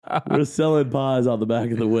We're selling pies out the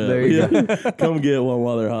back of the whip. There you go. Come get one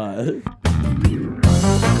while they're hot.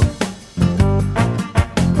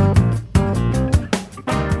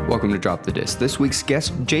 Welcome to Drop the Disc. This week's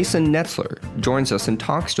guest, Jason Netzler, joins us and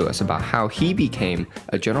talks to us about how he became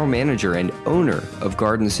a general manager and owner of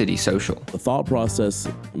Garden City Social. The thought process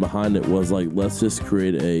behind it was like, let's just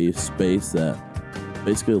create a space that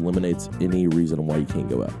basically eliminates any reason why you can't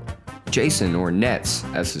go out. Jason, or Nets,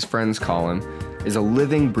 as his friends call him, is a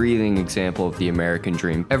living, breathing example of the American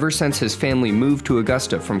dream. Ever since his family moved to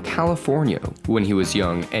Augusta from California when he was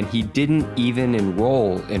young, and he didn't even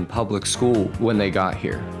enroll in public school when they got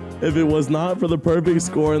here. If it was not for the perfect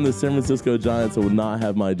score in the San Francisco Giants, I would not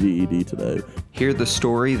have my GED today. Hear the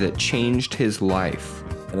story that changed his life.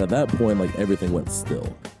 And at that point, like, everything went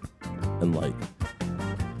still. And, like,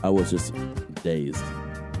 I was just dazed.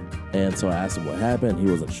 And so I asked him what happened. He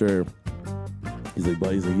wasn't sure. He's like,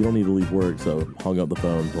 buddy, you don't need to leave work. So hung up the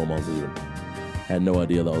phone, told him I was leaving. Had no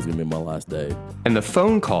idea that was going to be my last day. And the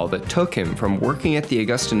phone call that took him from working at the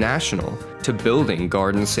Augusta National to building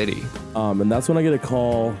Garden City. And that's when I get a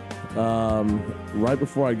call right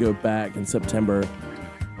before I go back in September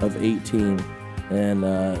of 18. And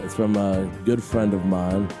it's from a good friend of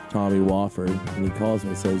mine, Tommy Wofford. And he calls me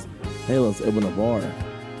and says, hey, let's open a bar.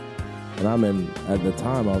 And at the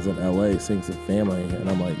time, I was in LA seeing some family. And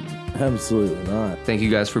I'm like, absolutely not. Thank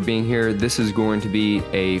you guys for being here. This is going to be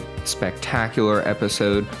a spectacular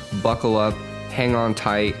episode. Buckle up, hang on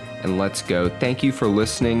tight, and let's go. Thank you for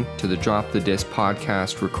listening to the Drop the Disc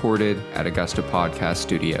podcast recorded at Augusta Podcast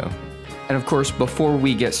Studio. And of course, before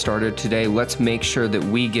we get started today, let's make sure that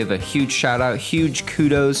we give a huge shout out, huge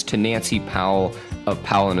kudos to Nancy Powell of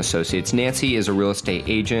Powell & Associates. Nancy is a real estate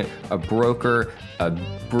agent, a broker, a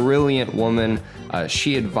brilliant woman.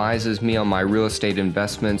 She advises me on my real estate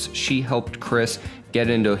investments. She helped Chris get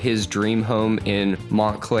into his dream home in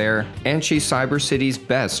Montclair, and she's Cyber City's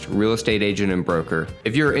best real estate agent and broker.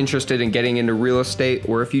 If you're interested in getting into real estate,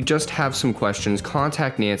 or if you just have some questions,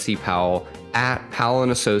 contact Nancy Powell at Powell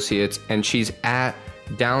 & Associates, and she's at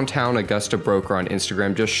Downtown Augusta Broker on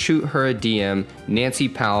Instagram. Just shoot her a DM, Nancy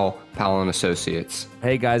Powell, Powell & Associates.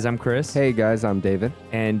 Hey guys, I'm Chris. Hey guys, I'm David.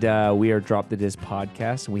 And we are Drop the Disc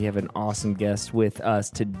podcast. We have an awesome guest with us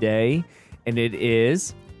today, and it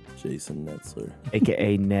is Jason Netzler,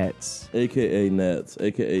 aka Nets, aka Nets,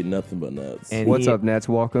 aka Nothing But Nets. And what's up, Nets?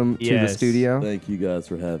 Welcome to the studio. Thank you guys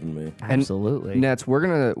for having me. Absolutely. And Nets, we're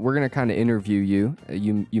gonna kind of interview you.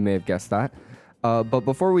 You may have guessed that. But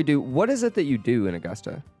before we do, what is it that you do in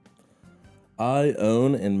Augusta? I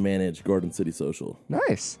own and manage Garden City Social.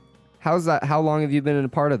 Nice. How's that? How long have you been a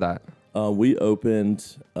part of that? We opened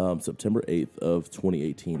September 8th of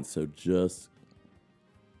 2018, so just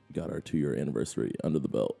got our 2-year anniversary under the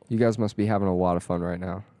belt. You guys must be having a lot of fun right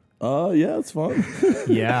now. Yeah, it's fun.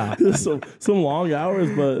 Yeah. some long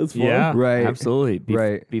hours, but it's fun. Yeah, right. Absolutely.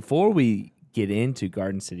 Right. Before we get into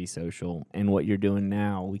Garden City Social and what you're doing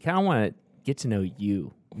now, we kind of want to get to know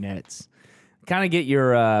you, Nets. Kind of get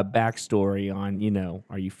your backstory on,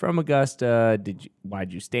 are you from Augusta?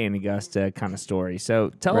 Why'd you stay in Augusta? Kind of story. So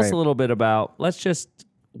tell us a little bit about,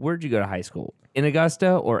 where'd you go to high school? In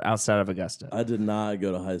Augusta or outside of Augusta? I did not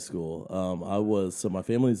go to high school. My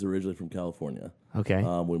family's originally from California. Okay.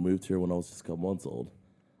 We moved here when I was just a couple months old.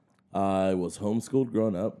 I was homeschooled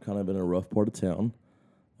growing up, kind of in a rough part of town.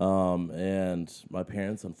 And my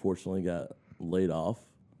parents, unfortunately, got laid off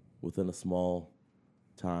within a small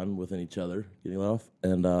time within each other, getting laid off.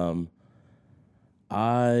 And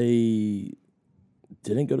I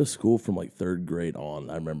didn't go to school from like 3rd grade on.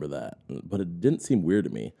 I remember that. But it didn't seem weird to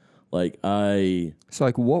me.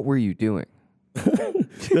 So what were you doing?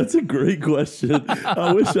 That's a great question.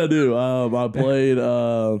 I wish I knew. I played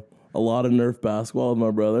a lot of Nerf basketball with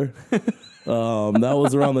my brother. That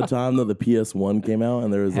was around the time that the PS1 came out,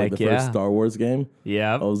 and there was like the first Star Wars game.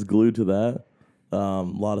 Yeah, I was glued to that. A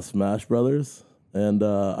lot of Smash Brothers, and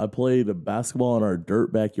I played basketball in our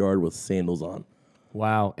dirt backyard with sandals on.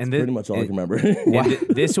 Wow. And pretty much all I can remember.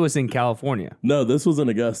 This was in California? No, this was in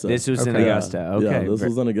Augusta. This was in Augusta. Okay. Yeah, this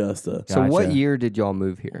was in Augusta. Gotcha. So what year did y'all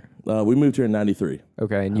move here? We moved here in 93.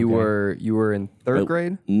 Okay, and you were in 3rd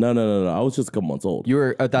grade? No. I was just a couple months old. You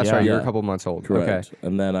were that's right. You were a couple months old. Correct. Okay.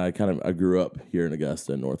 And then I grew up here in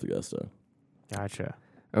Augusta, North Augusta. Gotcha.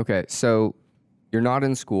 Okay, so you're not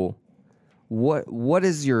in school. What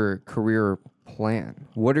is your career plan?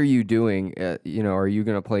 What are you doing? Are you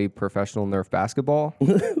going to play professional Nerf basketball?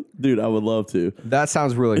 Dude, I would love to. That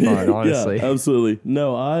sounds really fun, honestly. Yeah, absolutely.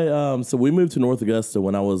 No, so we moved to North Augusta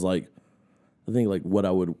when I was I think what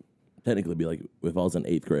I would technically be like if I was in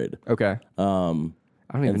 8th grade. Okay.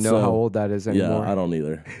 I don't even know how old that is anymore. Yeah, I don't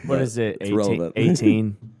either. What is it? It's 18? relevant.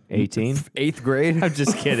 18? 18? 8th grade? I'm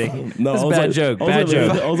just kidding. No, That's I a was bad like, joke. I was Bad like,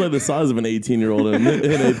 joke. I was like the size of an 18-year-old in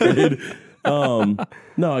 8th grade.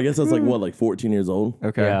 No, I guess I was like 14 years old.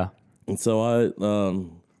 Okay. Yeah. And so I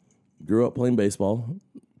grew up playing baseball,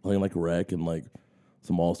 playing like rec and like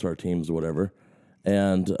some all-star teams or whatever.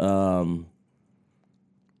 And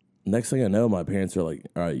next thing I know, my parents are like,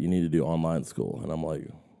 all right, you need to do online school. And I'm like,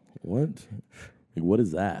 what? Like, what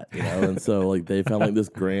is that? You know? And so like they found like this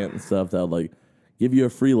grant and stuff that would like give you a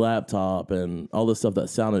free laptop and all this stuff that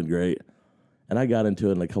sounded great. And I got into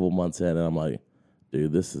it in a couple months in, and I'm like,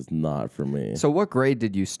 dude, this is not for me. So what grade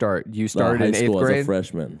did you start? You started in high 8th school grade? as a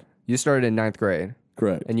freshman. You started in 9th grade.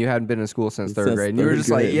 Correct. And you hadn't been in school since 3rd Since grade. And you were 3rd just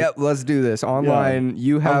like, grade. yep, let's do this. Online,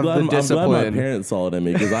 you have the I'm discipline. glad my parents saw it in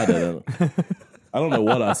me because I didn't. I don't know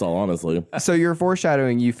what I saw, honestly. So you're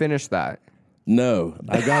foreshadowing, you finished that. No,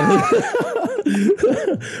 I got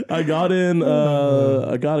in.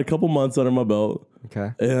 I got a couple months under my belt.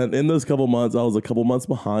 Okay. And in those couple months, I was a couple months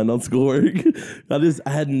behind on schoolwork. I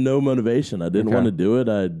had no motivation. I didn't want to do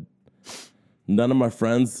it. None of my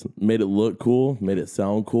friends made it look cool, made it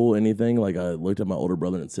sound cool, anything. Like I looked at my older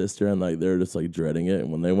brother and sister, and like they're just like dreading it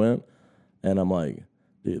when they went. And I'm like,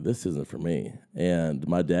 dude, this isn't for me. And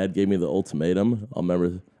my dad gave me the ultimatum.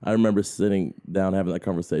 I remember sitting down having that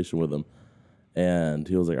conversation with him, and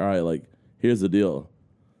he was like, all right, like here's the deal.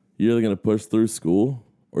 You're either gonna push through school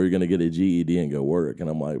or you're gonna get a GED and go work. And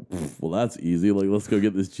I'm like, well, that's easy. Like, let's go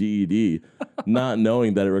get this GED, not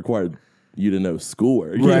knowing that it required you to know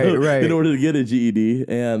schoolwork, right, in order to get a GED.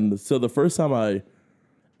 And so the first time I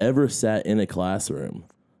ever sat in a classroom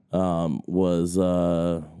was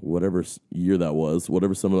whatever year that was,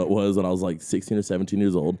 whatever summer that was, when I was like 16 or 17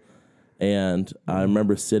 years old. And I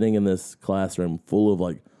remember sitting in this classroom full of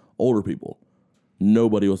like older people.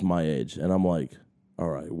 Nobody was my age. And I'm like, all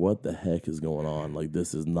right, what the heck is going on? Like,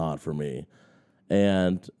 this is not for me.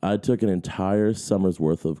 And I took an entire summer's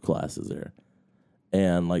worth of classes there.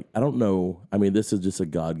 And, like, I don't know. I mean, this is just a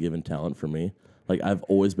God-given talent for me. Like, I've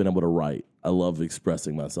always been able to write. I love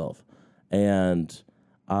expressing myself. And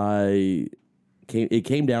it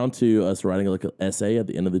came down to us writing, like, an essay at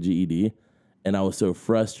the end of the GED. And I was so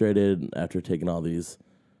frustrated after taking all these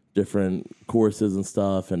different courses and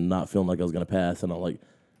stuff and not feeling like I was going to pass. And I'm like,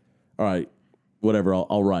 all right, whatever,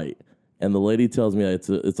 I'll write. And the lady tells me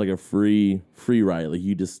it's like a free write. Like,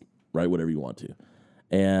 you just write whatever you want to.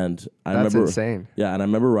 And I That's remember, insane. Yeah, and I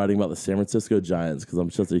remember writing about the San Francisco Giants because I'm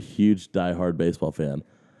just a huge diehard baseball fan.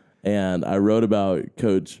 And I wrote about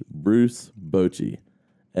Coach Bruce Bochy.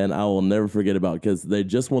 And I will never forget about it because they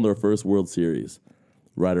just won their first World Series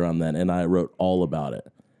right around then. And I wrote all about it.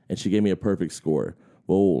 And she gave me a perfect score.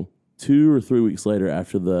 Well, 2 or 3 weeks later,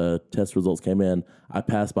 after the test results came in, I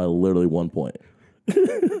passed by literally 1 point.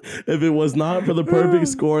 If it was not for the perfect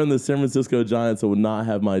score in the San Francisco Giants, I would not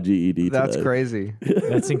have my GED That's today. crazy.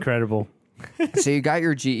 That's incredible. So you got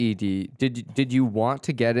your GED. Did you want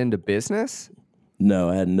to get into business? No,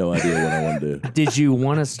 I had no idea what I wanted to do. Did you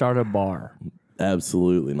want to start a bar?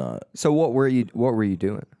 Absolutely not. So what were you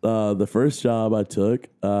doing? The first job I took,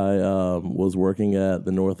 I was working at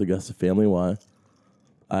the North Augusta Family Y.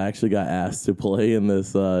 I actually got asked to play in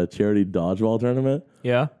this charity dodgeball tournament.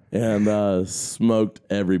 Yeah. And smoked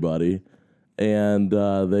everybody. And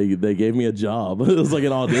they gave me a job. It was like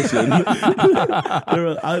an audition.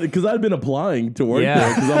 Because I'd been applying to work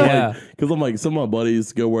there. Because I'm like, some of my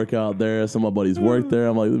buddies go work out there. Some of my buddies work there.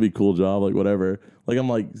 I'm like, it'd be a cool job, like whatever. Like I'm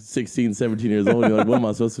like 16, 17 years old. You're like, what am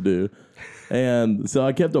I supposed to do? And so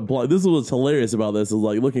I kept applying. This is what's hilarious about this is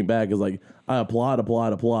like looking back is like I applied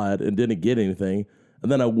and didn't get anything.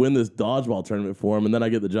 And then I win this dodgeball tournament for him, and then I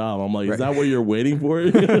get the job. I'm like, is that what you're waiting for?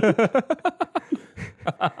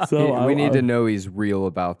 So we need to know he's real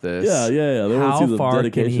about this. Yeah. They want to see the far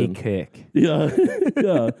dedication. can he kick?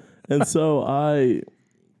 Yeah. And so I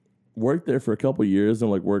worked there for a couple years and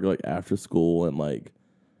like worked like after school and like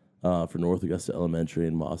for North Augusta Elementary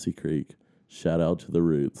in Mossy Creek. Shout out to the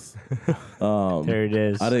Roots. There it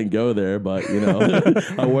is. I didn't go there, but you know,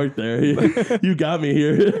 I worked there. You got me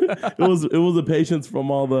here. It was the patience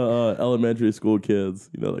from all the elementary school kids,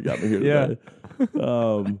 you know, that got me here today.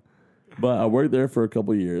 But I worked there for a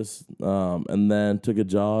couple years, and then took a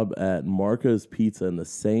job at Marco's Pizza in the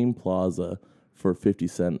same plaza for 50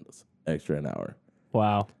 cents extra an hour.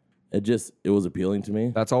 Wow. It was appealing to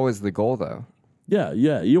me. That's always the goal, though. Yeah.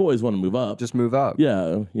 You always want to move up. Just move up.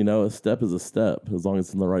 Yeah, you know, a step is a step as long as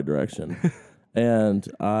it's in the right direction. And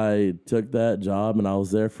I took that job, and I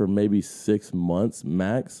was there for maybe 6 months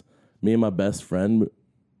max. Me and my best friend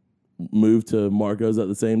moved to Marco's at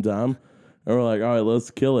the same time. And we're like, all right,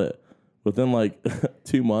 let's kill it. within like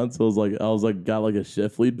 2 months, I was like got like a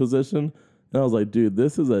shift lead position. And I was like, dude,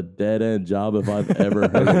 this is a dead end job if I've ever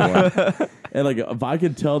heard of one. And like, if I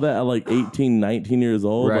could tell that at like 18, 19 years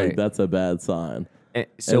old, like that's a bad sign.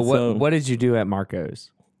 So what did you do at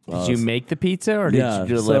Marco's? Did you make the pizza or did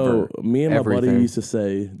you deliver? So me and my everything? buddy used to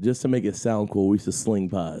say, just to make it sound cool, we used to sling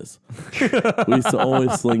pies. We used to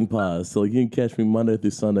always sling pies. So like, you can catch me Monday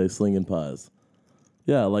through Sunday slinging pies.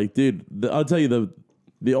 Yeah, like, dude, I'll tell you,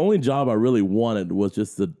 the only job I really wanted was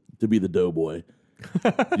just to be the doughboy.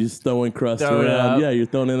 Just throwing crust around. Yeah, you're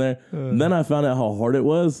throwing in there. And then I found out how hard it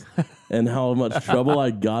was and how much trouble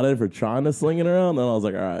I got in for trying to sling it around. And I was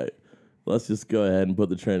like, all right, let's just go ahead and put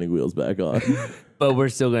the training wheels back on. But we're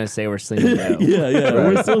still going to say we're slinging dough. Yeah.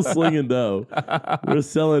 We're still slinging dough. We're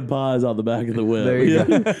selling pies out the back of the whip. There you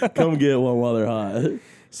go. Come get one while they're hot.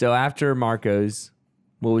 So after Marco's,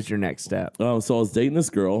 what was your next step? So I was dating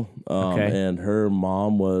this girl, and her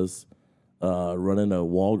mom was running a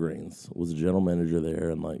Walgreens, was a general manager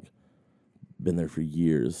there, and like been there for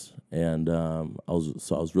years. And I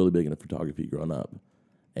was really big into photography growing up,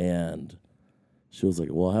 and she was like,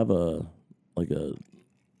 "Well, I have a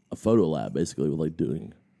photo lab basically with like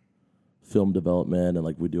doing film development, and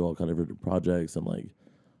like we do all kind of different projects." And like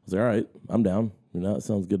I was like, "All right, I'm down. That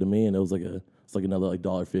sounds good to me." And it was like another like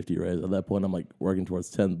 $1.50 raise. At that point, I'm like working towards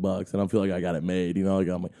 $10, and I feel like I got it made. Like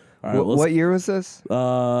I'm like, all right. What year was this?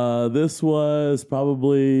 This was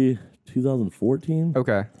probably 2014.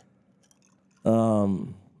 Okay.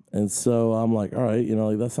 And so I'm like, all right,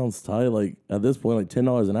 like that sounds tight. Like at this point, like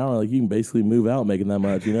 $10 an hour, like you can basically move out making that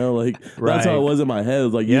much. Like that's how it was in my head. It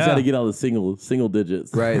was like you just had to get out of the single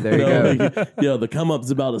digits. Right, there you go. Like, the come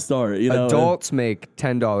up's about to start. Adults make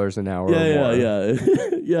 $10 an hour.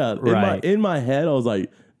 Yeah. Right. In my head, I was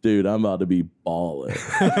like, dude, I'm about to be balling.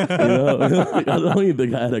 Like, I don't even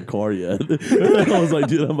think I had a car yet. I was like,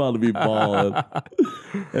 dude, I'm about to be balling.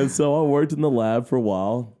 And so I worked in the lab for a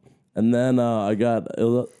while, and then it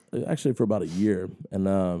was actually for about a year, and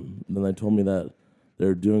then they told me that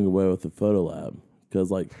they're doing away with the photo lab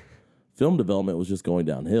because like film development was just going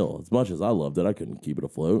downhill. As much as I loved it, I couldn't keep it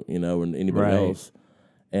afloat, and anybody else.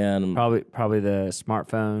 And probably the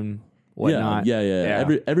smartphone, whatnot. Yeah.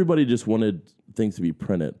 Everybody just wanted things to be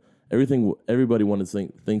printed. Everybody wanted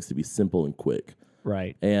things to be simple and quick.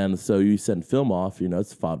 Right. And so you send film off,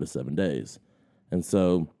 it's 5 to 7 days. And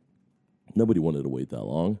so nobody wanted to wait that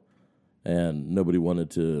long. And nobody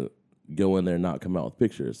wanted to go in there and not come out with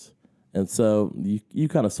pictures. And so you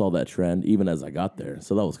kind of saw that trend even as I got there.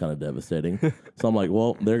 So that was kind of devastating. So I'm like,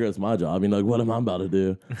 well, there goes my job. Like, what am I about to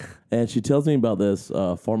do? And she tells me about this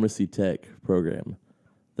pharmacy tech program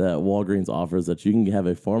that Walgreens offers that you can have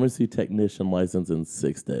a pharmacy technician license in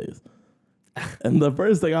 6 days. And the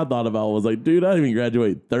first thing I thought about was like, dude, I didn't even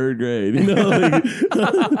graduate 3rd grade. Like,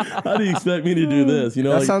 how do you expect me to do this?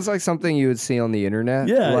 That sounds like something you would see on the internet.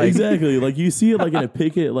 Yeah, exactly. Like you see it like in a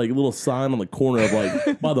picket, like little sign on the corner of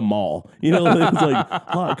like by the mall. It's like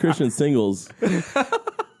hot Christian singles.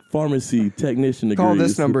 Pharmacy technician degrees. Call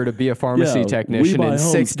this number to be a pharmacy technician in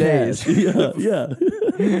 6 days. Yeah.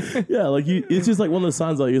 Like it's just like one of those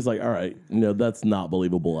signs. Like it's like, all right, that's not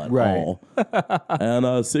believable at all.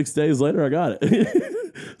 And 6 days later, I got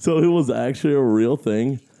it. So it was actually a real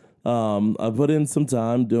thing. I put in some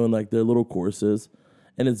time doing like their little courses,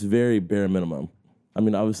 and it's very bare minimum. I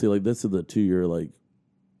mean, obviously, like this is the 2-year like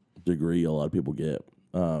degree a lot of people get.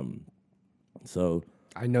 So.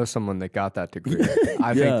 I know someone that got that degree.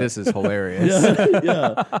 I think this is hilarious.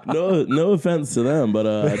 Yeah. No offense to them, but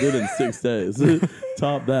I did it in 6 days.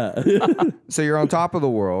 Top that. So you're on top of the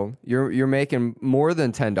world. You're making more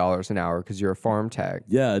than $10 an hour because you're a farm tech.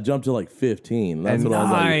 Yeah, it jumped to like 15. That's what I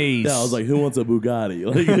was like. Yeah, I was like, who wants a Bugatti?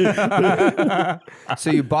 Like,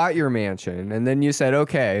 so you bought your mansion, and then you said,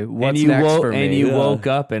 okay, what's next for me? And you woke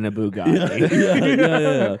up in a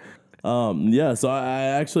Bugatti. Yeah. So I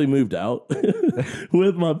actually moved out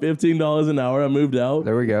with my $15 an hour. I moved out.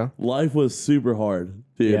 There we go. Life was super hard,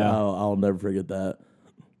 dude. Yeah. I'll never forget that.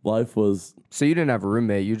 Life was. So you didn't have a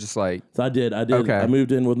roommate. You just like. So I did. Okay. I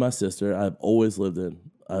moved in with my sister. I've always lived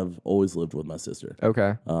with my sister.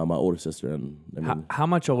 Okay. My older sister, and I mean, how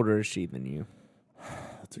much older is she than you?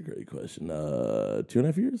 That's a great question.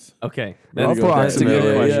 2.5 years. Okay, that's a good question.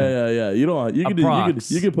 Yeah.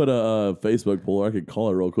 You could put a Facebook poll. Or I could call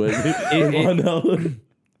her real quick.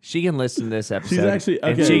 She can listen to this episode. She's actually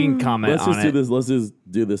okay. And she can comment. Let's just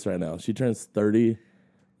do this right now. She turns 30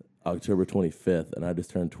 October 25th, and I just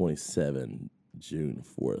turned 27 June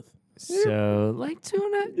 4th. So like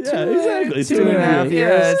 2.5. Yeah, exactly. 2.5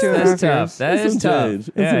 years. That's tough. That is tough.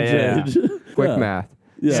 Quick math.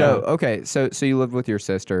 Yeah. So you lived with your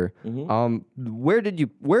sister.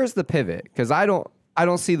 Where's the pivot? Because I don't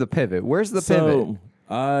see the pivot. Where's the pivot?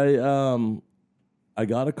 I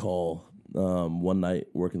got a call one night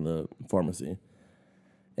working the pharmacy.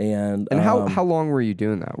 And how long were you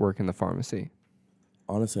doing that, working the pharmacy?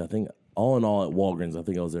 Honestly, I think all in all at Walgreens, I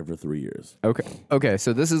think I was there for 3 years. Okay.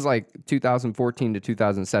 So this is like 2014 to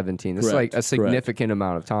 2017. This is like a significant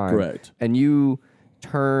amount of time. Correct. And you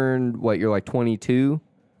turned what? You're like 22.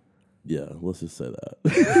 Yeah, let's just say that.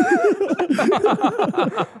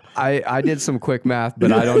 I did some quick math,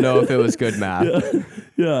 but I don't know if it was good math.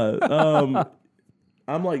 Yeah.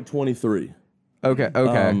 I'm like 23. Okay.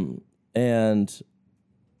 And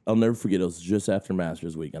I'll never forget, it was just after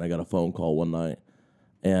Masters Week, and I got a phone call one night.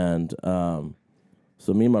 And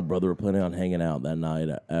so me and my brother were planning on hanging out that night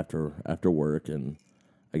after work, and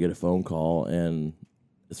I get a phone call, and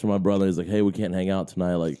it's from my brother. He's like, "Hey, we can't hang out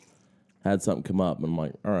tonight. Like, had something come up." And I'm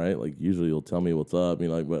like, "All right." Like, usually you'll tell me what's up. And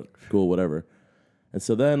you're like, "But cool, whatever." And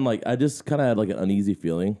so then, like, I just kind of had like an uneasy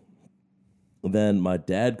feeling. And then my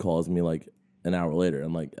dad calls me like an hour later,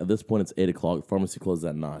 and like at this point it's 8:00. Pharmacy closes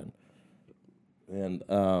at 9.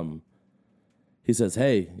 And he says,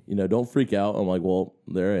 "Hey, don't freak out." I'm like, "Well,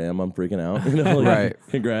 there I am. I'm freaking out." Like, right.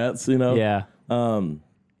 Congrats. Yeah. And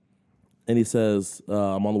he says,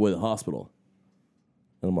 "I'm on the way to the hospital."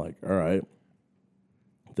 And I'm like, "All right."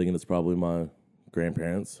 Thinking it's probably my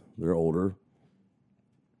grandparents. They're older.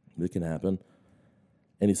 It can happen.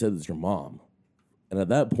 And he said, "It's your mom." And at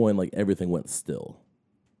that point, like, everything went still.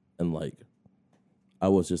 And like, I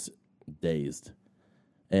was just dazed.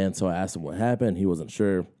 And so I asked him what happened. He wasn't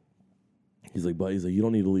sure. He's like, "You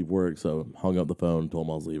don't need to leave work." So hung up the phone, told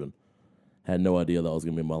him I was leaving. Had no idea that was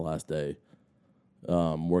going to be my last day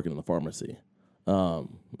working in the pharmacy. And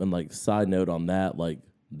like, side note on that, like,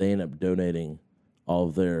 they ended up donating all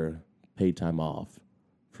of their paid time off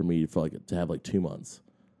for me for like to have like 2 months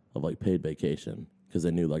of like paid vacation, because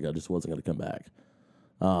they knew like I just wasn't going to come back.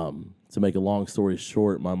 To make a long story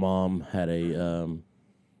short, my mom had a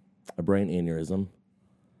brain aneurysm,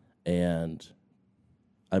 and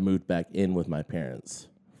I moved back in with my parents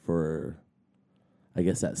for, I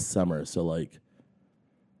guess, that summer. So like,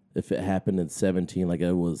 if it happened in 17, like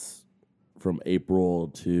it was from April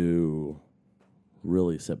to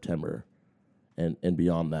really September and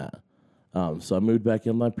beyond that. So I moved back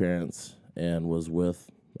in with my parents and was with,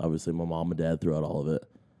 obviously, my mom and dad throughout all of it.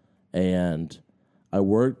 And I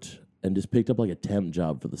worked and just picked up like a temp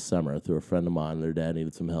job for the summer through a friend of mine. Their dad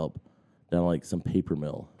needed some help down like some paper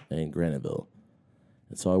mill in Graniteville.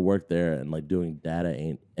 And so I worked there and like doing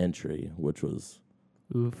data entry, which was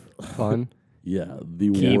fun. Yeah,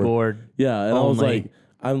 the keyboard. Yeah, and I was like,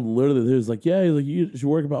 I'm literally, he was like, "Yeah," he's like, "You should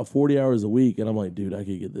work about 40 hours a week." And I'm like, "Dude, I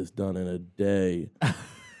could get this done in a day."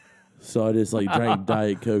 So I just like drank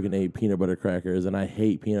Diet Coke and ate peanut butter crackers, and I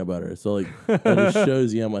hate peanut butter. So like, that just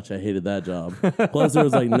shows you how much I hated that job. Plus there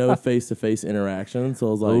was like no face-to-face interaction. So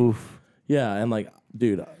I was like, yeah, and like,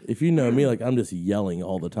 dude, if you know me, like, I'm just yelling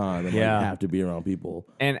all the time and like have to be around people.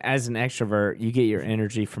 And as an extrovert, you get your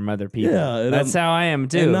energy from other people. Yeah, that's how I am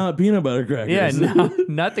too. And not peanut butter crackers. Yeah,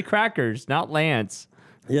 not the crackers, not Lance.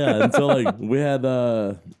 Yeah, and so like we had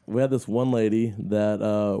this one lady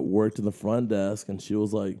that worked in the front desk, and she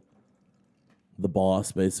was like the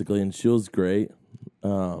boss basically, and she was great.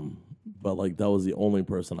 But like that was the only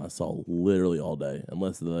person I saw literally all day,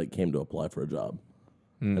 unless they like came to apply for a job.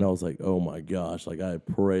 And I was like, oh my gosh, like I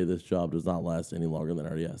pray this job does not last any longer than it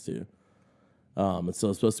already has to. And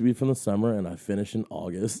so it's supposed to be from the summer, and I finished in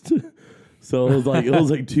August. So it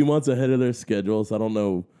was like 2 months ahead of their schedule. So I don't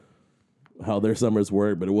know how their summers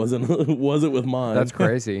work, but it wasn't with mine. That's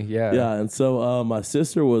crazy. Yeah. Yeah. And so my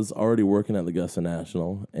sister was already working at the Augusta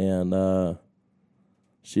National, and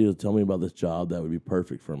she would tell me about this job that would be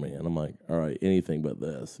perfect for me. And I'm like, all right, anything but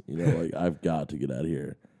this. Like I've got to get out of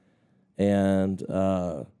here. And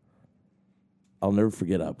I'll never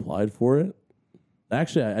forget, I applied for it.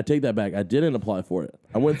 Actually, I take that back. I didn't apply for it.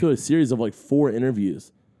 I went through a series of like 4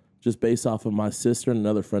 interviews just based off of my sister and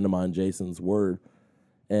another friend of mine, Jason's word.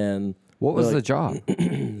 And what was the job?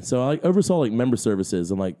 So I oversaw like member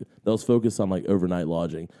services, and like that was focused on like overnight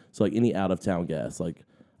lodging. So like any out of town guests, like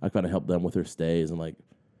I kind of helped them with their stays and like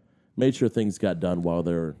made sure things got done while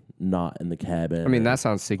they're not in the cabin. I mean, that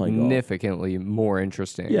sounds significantly more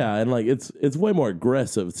interesting. Yeah, and like it's way more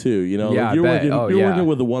aggressive too. Yeah, like, you're working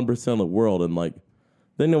with the 1% of the world, and like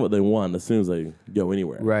they know what they want as soon as they go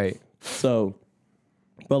anywhere. Right. So,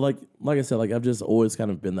 but like I said, like I've just always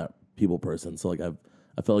kind of been that people person. So like I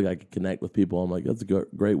felt like I could connect with people. I'm like, that's a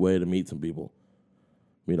great way to meet some people,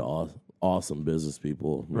 meet awesome business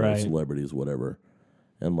people, right, celebrities, whatever.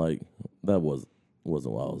 And like that was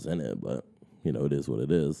wasn't while I was in it, but it is what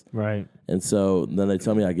it is. Right. And so then they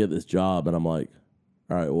tell me I get this job, and I'm like,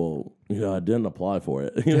 all right, well, I didn't apply for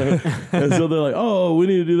it, And so they're like, oh, we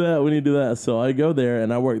need to do that. We need to do that. So I go there,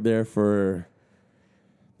 and I work there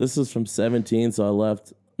this was from 17, so I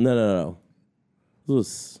left. No. This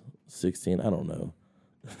was 16. I don't know.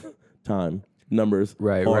 Time. Numbers.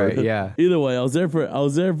 Right, hard. right, yeah. Either way, I was there for like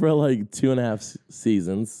 2.5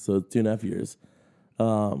 seasons, so 2.5 years.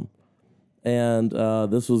 And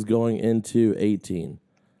this was going into 18,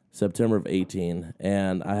 September of 18.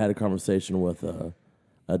 And I had a conversation with a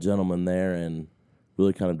gentleman there and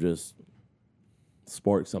really kind of just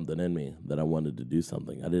sparked something in me that I wanted to do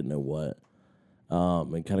something. I didn't know what.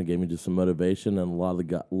 And kind of gave me just some motivation. And a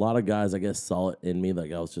lot of guys, I guess, saw it in me.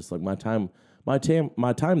 Like I was just like, my time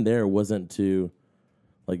there wasn't to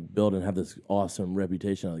like build and have this awesome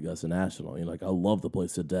reputation at Augusta National. Like I love the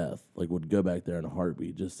place to death. Like would go back there in a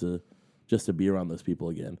heartbeat just to be around those people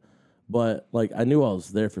again. But like I knew I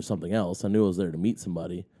was there for something else. I knew I was there to meet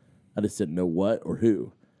somebody. I just didn't know what or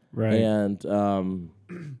who. Right. And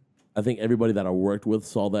I think everybody that I worked with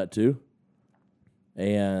saw that too.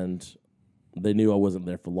 And they knew I wasn't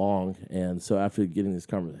there for long. And so after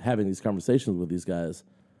having these conversations with these guys,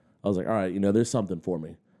 I was like, all right, there's something for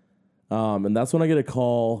me. And that's when I get a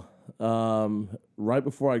call right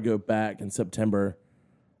before I go back in September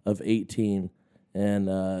of 18. And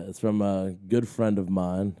it's from a good friend of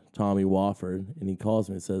mine, Tommy Wofford. And he calls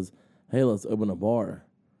me and says, hey, let's open a bar.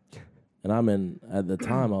 And at the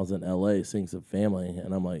time, I was in L.A. seeing some family.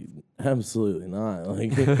 And I'm like, absolutely not.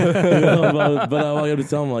 Like, but I like to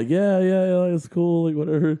tell him, like, yeah, it's cool, like,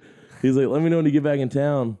 whatever. He's like, let me know when you get back in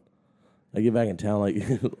town. I get back in town, like,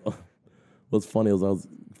 what's funny is I was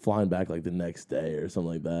flying back, like, the next day or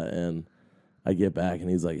something like that. And I get back, and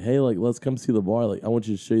he's like, hey, like, let's come see the bar. Like, I want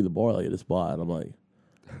you to show you the bar, like, I just bought. And I'm like,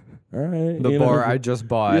 all right. The bar I just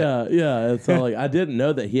bought. Yeah. And so, like, I didn't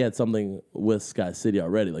know that he had something with Sky City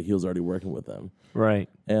already. Like, he was already working with them. Right.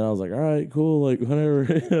 And I was like, all right, cool, like,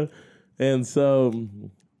 whatever. And so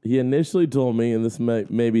he initially told me, and this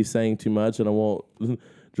may be saying too much, and I won't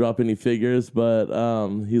drop any figures, but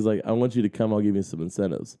he's like, I want you to come, I'll give you some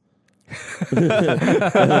incentives. And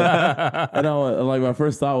like, my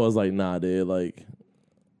first thought was like, nah, dude, like,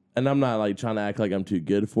 and I'm not like trying to act like I'm too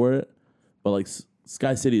good for it, but like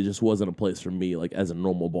Sky City just wasn't a place for me, like as a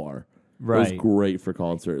normal bar. Right. It was great for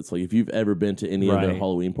concerts. Like if you've ever been to any of their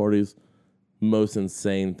Halloween parties, most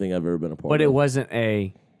insane thing I've ever been a part of. But it wasn't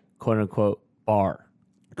a quote unquote bar.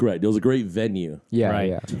 Correct. It was a great venue. Yeah, Right.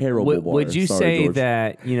 yeah. Terrible bar. Would you Sorry, say George.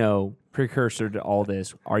 that, precursor to all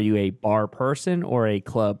this, are you a bar person or a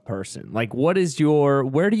club person? Like, where do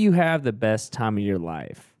you have the best time of your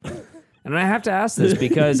life? And I have to ask this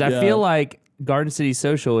because I feel like Garden City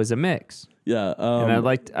Social is a mix. Yeah. And I'd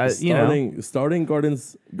like to, starting Garden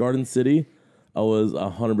City, I was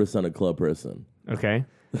 100% a club person. Okay.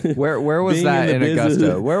 Where was Being that in in the Augusta?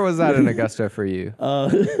 business- Where was that in Augusta for you?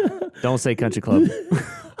 Don't say country club.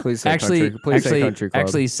 Please say Actually, country club.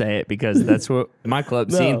 actually say it because that's what my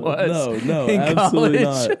club scene was. No, in absolutely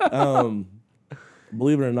college. not.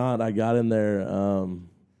 Believe it or not, I got in there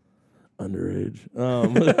underage.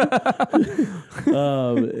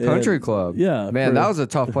 Country club. Yeah, Man, that was a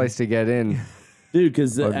tough place to get in. dude.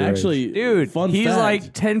 Because Underage. actually, Dude, fun he's fact,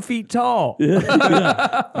 like 10 feet tall.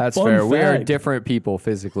 That's Fun fair. We are fact. different people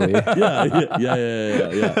physically.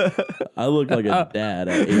 yeah. I look like a dad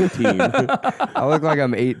at 18. I look like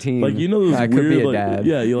I'm 18. Like those I weird, could be a like, dad.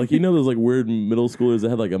 yeah, those like weird middle schoolers that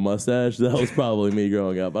had like a mustache. That was probably me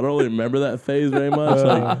growing up. I don't really remember that phase very much.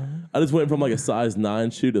 Like I just went from like a size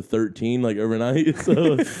 9 shoe to 13 like overnight. So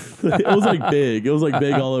it was like big. It was like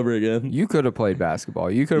big all over again. You could have played basketball.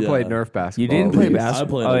 You could have played Nerf basketball. You didn't play I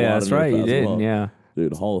basketball. played a Oh, lot yeah, of that's Nerf right. You basketball. did. Yeah.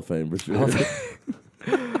 Dude, Hall of Fame for sure.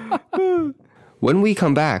 When we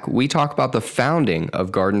come back, we talk about the founding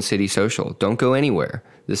of Garden City Social. Don't go anywhere.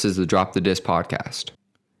 This is the Drop the Disc podcast.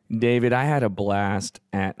 David, I had a blast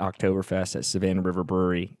at Oktoberfest at Savannah River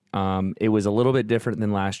Brewery. It was a little bit different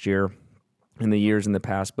than last year and the years in the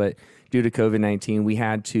past, but due to COVID-19, we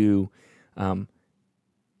had to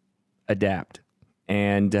adapt.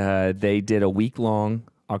 And they did a week-long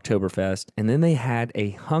Oktoberfest, and then they had a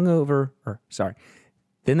hangover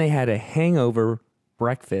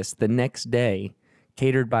breakfast the next day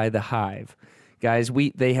catered by the Hive. Guys,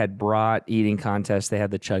 they had brat eating contests, they had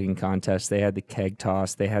the chugging contest, they had the keg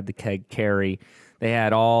toss, they had the keg carry, they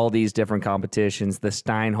had all these different competitions, the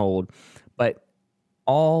Steinhold, but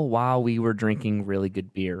all while we were drinking really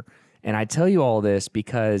good beer. And I tell you all this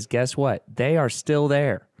because guess what? They are still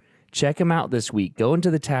there. Check them out this week. Go into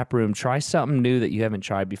the tap room, try something new that you haven't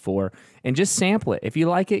tried before, and just sample it. If you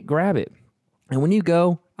like it, grab it. And when you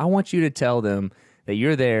go, I want you to tell them that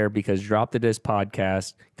you're there because Drop the Disc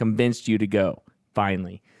podcast convinced you to go,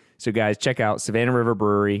 finally. So, guys, check out Savannah River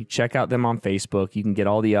Brewery. Check out them on Facebook. You can get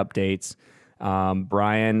all the updates.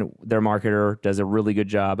 Brian, their marketer, does a really good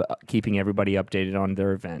job keeping everybody updated on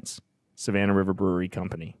their events. Savannah River Brewery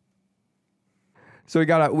Company. So we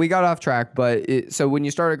got off track, but so when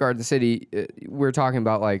you started Garden City, we're talking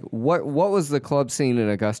about like what was the club scene in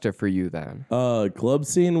Augusta for you then? Club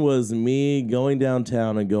scene was me going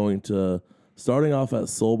downtown and starting off at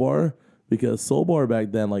Soul Bar, because Soul Bar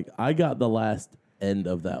back then, like, I got the last end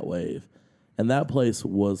of that wave, and that place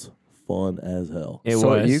was fun as hell. It so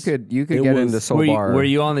was. you could get into Soul Bar. Were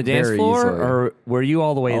you on the dance floor, easily. or were you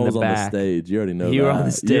all the way in the back? I was on the stage. You already know that. You were on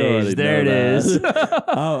the stage. There it is.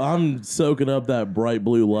 I'm soaking up that bright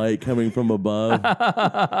blue light coming from above.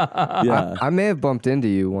 Yeah. I may have bumped into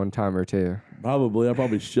you one time or two. Probably. I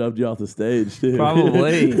probably shoved you off the stage, too.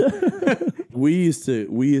 Probably. We used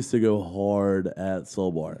to go hard at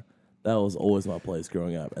Soul Bar. That was always my place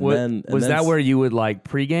growing up. And was that where you would like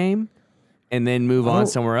pregame and then move on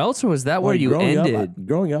somewhere else, or was that where you ended?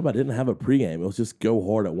 Growing up, I didn't have a pregame. It was just go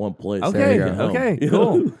hard at one place. Okay, okay,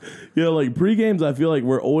 cool. Like pregames, I feel like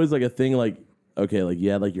we're always like a thing. Like, okay, like you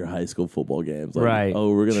had like your high school football games, like, right?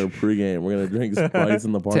 Oh, we're gonna pregame. We're gonna drink Sprites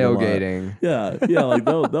in the parking Tailgating. lot. Yeah. Like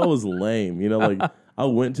that was lame. Like I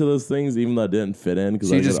went to those things even though I didn't fit in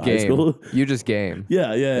because I was in high school. You just game.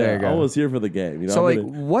 Yeah. There you go. I was here for the game. So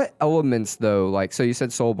what elements though? Like, so you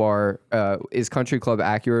said Soul Bar. Is Country Club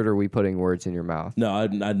accurate, or are we putting words in your mouth? No, I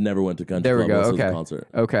never went to Country Club. There we go. Okay. Was a concert.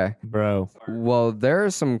 Okay, bro. Well, there are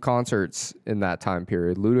some concerts in that time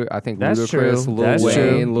period. I think That's Ludacris, true. Lil That's Wayne,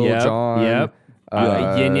 true. Lil Yep. Jon. Yep.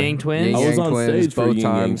 Yin Yang Twins. Yin I Yang was on Twins, stage for both Yin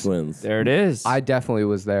Yang times. Twins. There it is. I definitely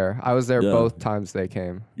was there. I was there both times they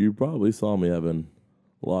came. You probably saw me having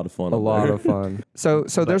a lot of fun. A lot of fun. So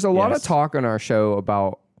there's a lot of yes. talk on our show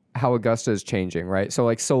about how Augusta is changing, right? So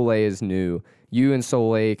like Soleil is new. You and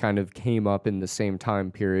Soleil kind of came up in the same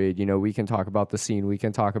time period. We can talk about the scene. We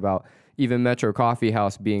can talk about even Metro Coffee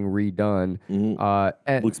House being redone.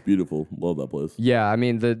 Mm-hmm. Looks beautiful. Love that place. Yeah, I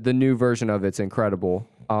mean the new version of it's incredible.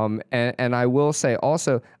 And I will say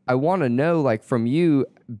also, I want to know, like, from you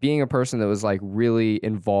being a person that was like really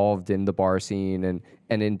involved in the bar scene and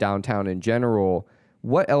in downtown in general,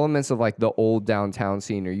 what elements of like the old downtown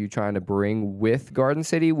scene are you trying to bring with Garden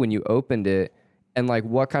City when you opened it, and like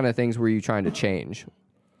what kind of things were you trying to change?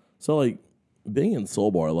 So like being in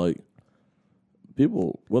Soul Bar, like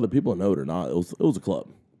whether people know it or not, it was a club.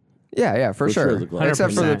 Yeah, for sure. It was a club.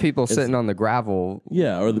 Except for the 100%. people sitting on the gravel.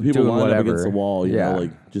 Yeah, or the people doing lined up whatever. against the wall, Yeah.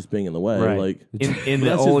 like just being in the way. Right. Like in the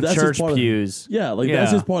that's old that's church part of- pews.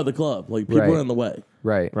 that's just part of the club. Like people Right. are in the way.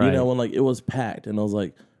 Right. Right. When like it was packed, and I was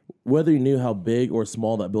like, whether you knew how big or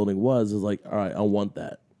small that building was, is like, all right, I want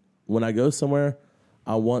that. When I go somewhere,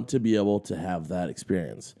 I want to be able to have that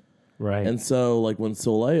experience. Right. And so, like when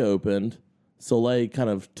Soleil opened, Soleil kind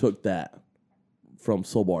of took that from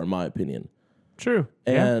Soul Bar, in my opinion. True.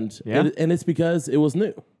 And Yeah. and it's because it was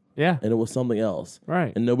new Yeah. and it was something else.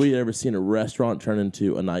 Right. And nobody had ever seen a restaurant turn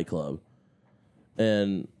into a nightclub.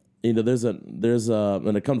 And there's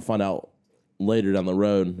and I come to find out later down the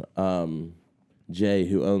road, Jay,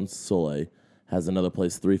 who owns Soleil, has another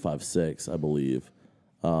place, 356, I believe.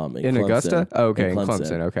 In Clemson. Augusta? Oh, okay, In in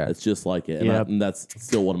Clemson, okay. It's just like it. And, Yep. and that's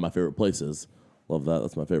still one of my favorite places. Love that.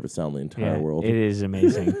 That's my favorite sound in the entire world. It is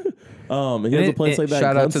amazing. He has a place like that.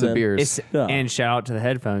 Shout in out to the Clemson. beers. And shout out to the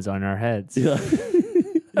headphones on our heads. Yeah.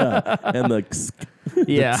 And the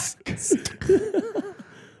Yeah.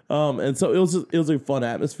 and so it was a fun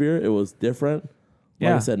atmosphere. It was different. Like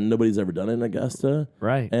Yeah. I said, nobody's ever done it in Augusta.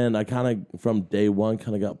 Right. And I kind of from day one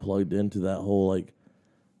kind of got plugged into that whole like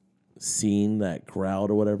scene, that crowd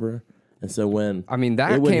or whatever. And so when I mean, it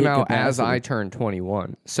that would came hit out capacity- as I turned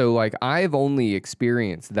 21. So, like, I've only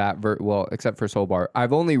experienced that, well, except for Soul Bar,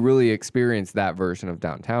 I've only really experienced that version of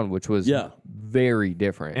downtown, which was very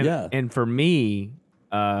different. And, Yeah. and for me,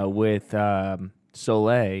 with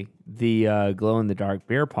Soleil, the glow in the dark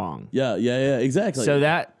beer pong. Yeah, exactly. So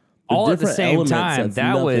that all at the different same elements, time, that's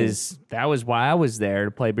that nothing. was why I was there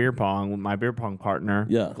to play beer pong with my beer pong partner.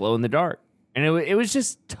 Yeah. Glow in the dark, and it was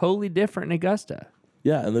just totally different in Augusta.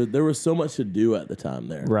 Yeah, and there was so much to do at the time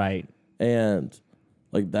there. Right. And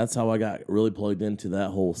like that's how I got really plugged into that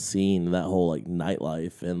whole scene, that whole like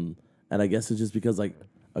nightlife, and I guess it's just because like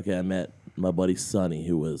okay, I met my buddy Sonny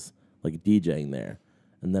who was like DJing there,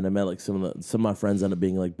 and then I met like some of my friends ended up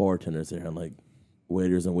being like bartenders there and like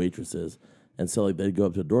waiters and waitresses, and so like they'd go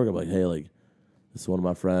up to the door and I'm like, hey, like this is one of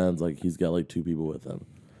my friends, like he's got like 2 people with him,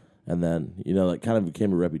 and then that kind of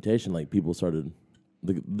became a reputation, like people started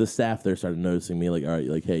the staff there started noticing me, like, all right,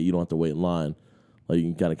 like, hey, you don't have to wait in line, like, you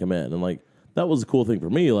can kind of come in, and like that was a cool thing for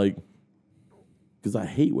me, like, because I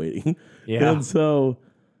hate waiting. Yeah. And so,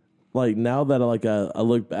 like, now that I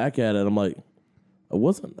look back at it, I'm like,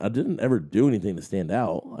 I didn't ever do anything to stand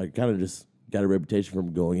out. I kind of just got a reputation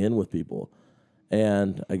from going in with people,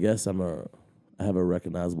 and I guess I have a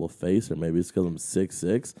recognizable face, or maybe it's because I'm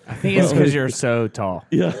 6'6". I think it's because you're so tall.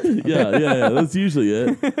 Yeah. That's usually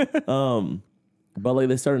it. But like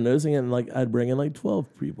they started noticing it, and like I'd bring in like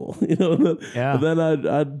 12 people, you know. And then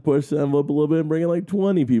I'd push the envelope a little bit and bring in like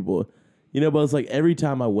 20 people, you know. But it's like every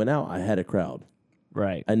time I went out, I had a crowd.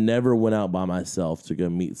 Right. I never went out by myself to go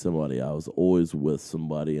meet somebody. I was always with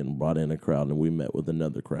somebody and brought in a crowd, and we met with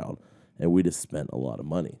another crowd, and we just spent a lot of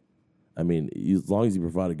money. I mean, as long as you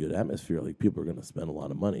provide a good atmosphere, like people are going to spend a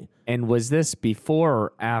lot of money. And was this before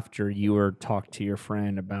or after you were talked to your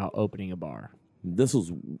friend about opening a bar? This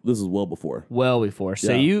was well before. Well before.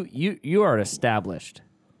 So Yeah. you are established.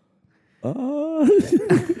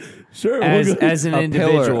 Sure. As an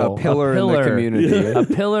individual. A pillar in the community. Yeah. A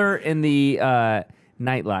pillar in the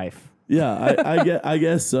nightlife. Yeah, I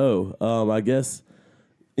guess so. I guess,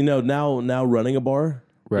 you know, now running a bar,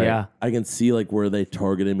 Right. Yeah. I can see like where they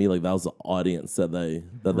targeted me. Like that was the audience that they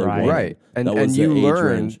Right. wanted. Right. And That was the you age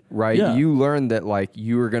learned, range. right? Yeah. You learned that like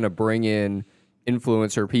you were going to bring in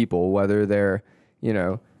influencer people, whether they're, you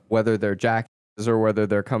know, whether they're jackasses or whether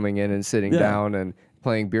they're coming in and sitting Yeah. down and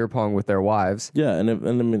playing beer pong with their wives. Yeah, and I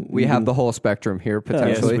mean We have the whole spectrum here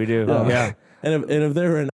potentially. Yes, we do. Yeah. Yeah. and if they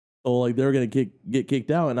were an asshole, like they were gonna get kicked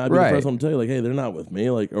out, and I'd be Right. the first one to tell you, like, hey, they're not with me,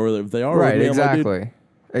 like, or if they are Right, with me, I'm like, exactly. dude,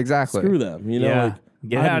 Exactly. screw them, you know, Yeah. like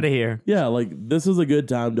Get out of here. yeah, like this is a good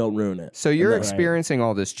time, don't ruin it. So you're And that's- experiencing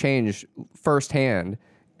all this change firsthand,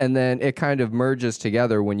 and then it kind of merges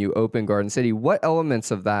together when you open Garden City. What elements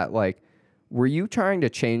of that, like, were you trying to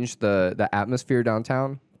change the atmosphere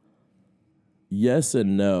downtown? Yes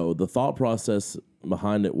and no. The thought process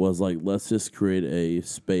behind it was like, let's just create a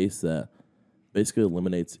space that basically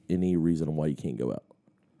eliminates any reason why you can't go out.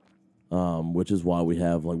 Which is why we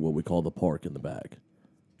have like what we call the park in the back.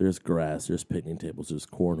 There's grass, there's picnic tables, there's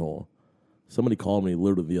cornhole. Somebody called me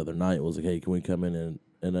literally the other night. Was like, hey, can we come in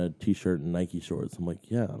a t-shirt and Nike shorts? I'm like,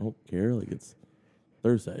 yeah, I don't care. Like it's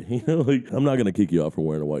Thursday, you know. Like I'm not gonna kick you out for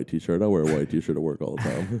wearing a white t-shirt. I wear a white t-shirt to work all the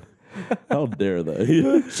time. How dare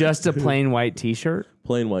they? Just a plain white T-shirt.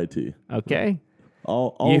 Plain white tee. Okay.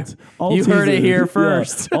 All You heard it teas- here yeah,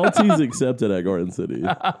 first. all teas accepted at Garden City.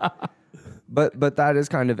 But that is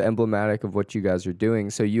kind of emblematic of what you guys are doing.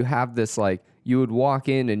 So you have this, like, you would walk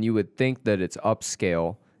in and you would think that it's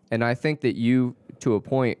upscale. And I think that you, to a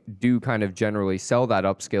point, do kind of generally sell that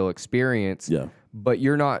upscale experience. Yeah. But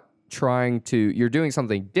you're not you're doing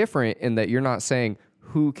something different in that you're not saying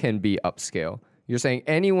who can be upscale. You're saying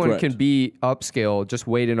anyone Correct. can be upscale, just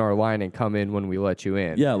wait in our line and come in when we let you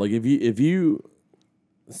in. Yeah, like if you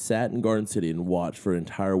sat in Garden City and watched for an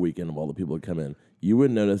entire weekend of all the people that come in, you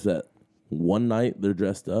would notice that one night they're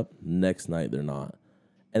dressed up, next night they're not.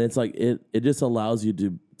 And it's like it just allows you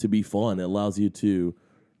to be fun. It allows you to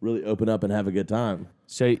really open up and have a good time.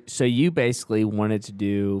 So you basically wanted to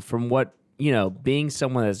do, from what, you know, being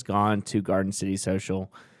someone that's gone to Garden City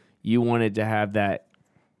Social, you wanted to have that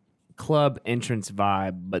club entrance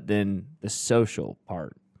vibe, but then the social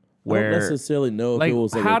part. I don't Where necessarily know if like, it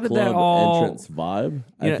was like how a did that club all- entrance vibe.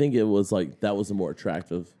 You know- I think it was like that was the more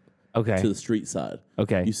attractive okay, to the street side.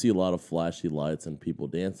 okay, You see a lot of flashy lights and people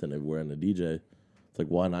dancing everywhere and a DJ. It's like,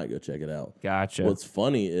 why not go check it out? gotcha. What's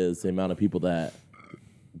funny is the amount of people that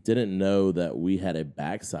didn't know that we had a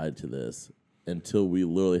backside to this until we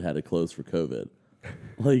literally had to close for COVID.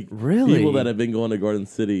 Like, Really? people that have been going to Garden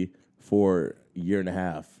City for a year and a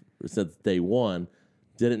half or since day one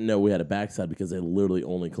didn't know we had a backside because they literally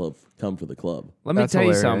only come for the club. Let me That's tell you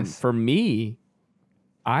hilarious. something. For me,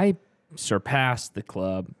 I surpassed the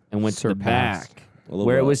club and went to the Surpassed. back I love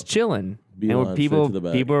where it that. was chilling. Beeline, And straight people to the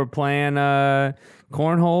back. people were playing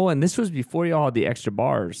cornhole, and this was before y'all had the extra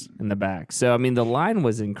bars in the back. So I mean, the line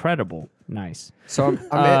was incredible. Nice. So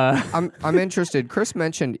I'm interested. Chris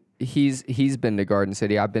mentioned he's been to Garden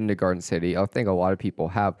City. I've been to Garden City. I think a lot of people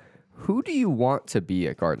have. Who do you want to be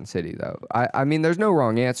at Garden City, though? I mean, there's no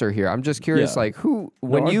wrong answer here. I'm just curious, Yeah. like,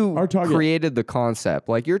 when you our target- created the concept,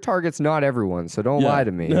 like, your target's not everyone, so don't lie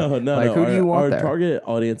to me. No. Like, who do you want Our there? target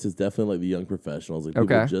audience is definitely like the young professionals, like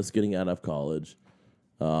people Okay. just getting out of college.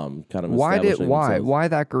 Kind of Why establishing themselves. why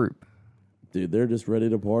that group? Dude, they're just ready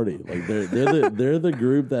to party. Like they're the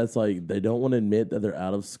group that's like they don't want to admit that they're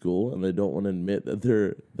out of school and they don't want to admit that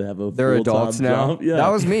they have a They're full-time adults now. job. Yeah, That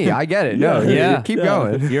was me. I get it. No, Yeah. keep Yeah.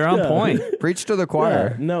 going. You're on Yeah. point. Preach to the yeah.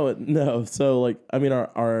 choir. No. So like I mean,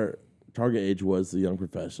 our target age was the young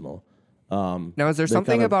professional. Now, is there they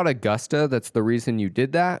something kind of- about Augusta that's the reason you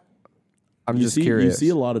did that? I'm just curious. You see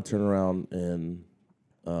a lot of turnaround in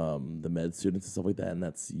the med students and stuff like that, and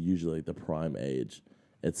that's usually like the prime age.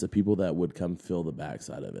 It's the people that would come fill the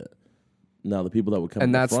backside of it. Now, the people that would come And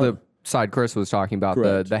in that's front, the side Chris was talking about,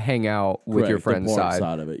 Correct. the hangout with correct, your the friend's bar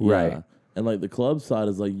side. of it. Yeah. Right. And like the club side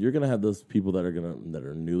is like you're gonna have those people that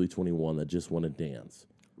are newly 21 that just want to dance.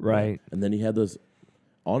 Right. And then you have those,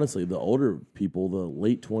 honestly, the older people, the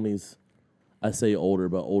late 20s. I say older,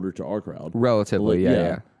 but older to our crowd. Relatively,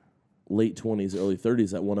 yeah. Late 20s, early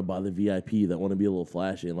 30s that want to buy the VIP, that want to be a little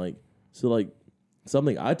flashy. And like, so like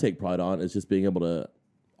something I take pride on is just being able to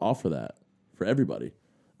offer that for everybody.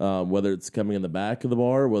 Whether it's coming in the back of the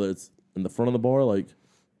bar, whether it's in the front of the bar, like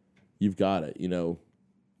you've got it. You know,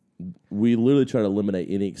 we literally try to eliminate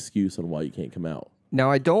any excuse on why you can't come out. Now,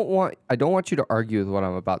 I don't want you to argue with what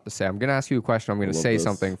I'm about to say. I'm going to ask you a question. I'm going to say this.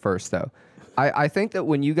 something first, though. I think that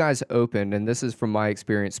when you guys opened, and this is from my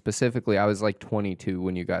experience specifically, I was like 22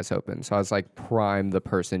 when you guys opened. So I was like prime the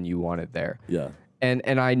person you wanted there. Yeah. And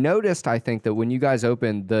I noticed, I think, that when you guys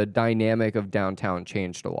opened, the dynamic of downtown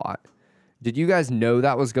changed a lot. Did you guys know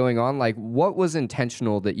that was going on? Like, what was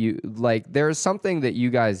intentional that you, like, there's something that you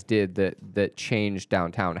guys did that changed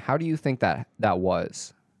downtown. How do you think that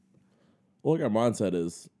was? Well, like our mindset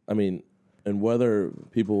is, I mean, and whether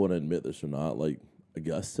people want to admit this or not, like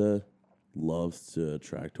Augusta loves to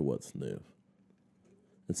attract to what's new.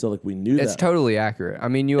 And so like we knew It's that. totally accurate. I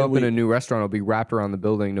mean, you And open we- a new restaurant, it'll be wrapped around the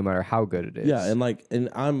building no matter how good it is. Yeah, and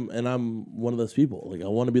I'm one of those people. Like I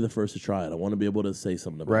want to be the first to try it. I want to be able to say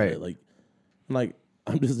something about Right. it. Like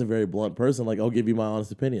I'm just a very blunt person. Like I'll give you my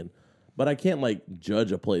honest opinion. But I can't like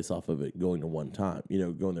judge a place off of it going there one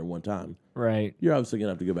time. Right. You're obviously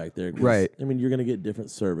gonna have to go back there. 'Cause, Right. I mean, you're gonna get different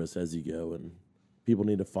service as you go, and people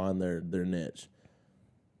need to find their niche.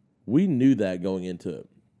 We knew that going into it,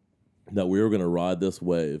 that we were gonna ride this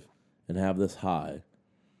wave and have this high.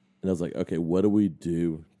 And I was like, okay, what do we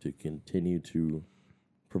do to continue to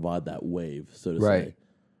provide that wave, so to Right. say?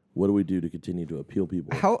 What do we do to continue to appeal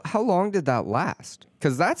people? How long did that last?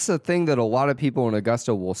 Because that's the thing that a lot of people in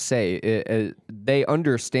Augusta will say. They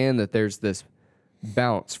understand that there's this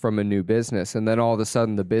bounce from a new business, and then all of a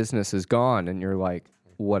sudden the business is gone, and you're like,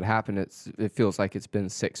 what happened? It feels like it's been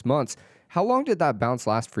 6 months. How long did that bounce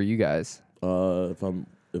last for you guys? If I'm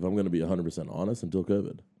going to be 100% honest, until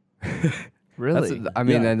COVID. Really?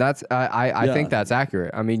 And that's I Yeah. think that's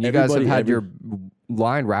accurate. I mean, you guys have had your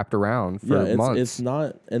line wrapped around for months. It's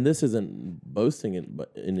not, and this isn't boasting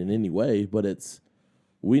in any way, but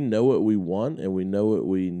we know what we want and we know what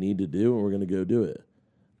we need to do, and we're going to go do it.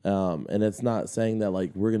 And it's not saying that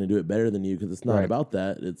like we're going to do it better than you, because it's not Right. about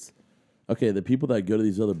that. It's okay. The people that go to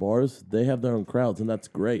these other bars, they have their own crowds, and that's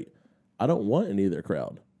great. I don't want any of their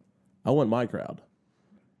crowd. I want my crowd.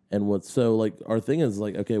 And our thing is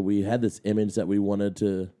like, okay, we had this image that we wanted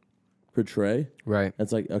to portray. Right.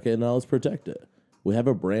 It's like, okay, now let's protect it. We have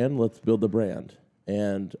a brand, let's build the brand.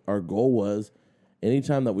 And our goal was,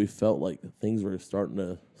 anytime that we felt like things were starting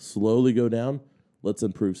to slowly go down, let's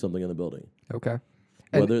improve something in the building. Okay.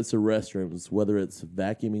 Whether it's the restrooms, whether it's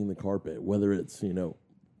vacuuming the carpet, whether it's,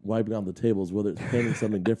 wiping off the tables, whether it's painting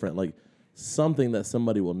something different, like something that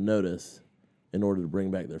somebody will notice in order to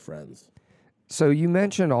bring back their friends. So you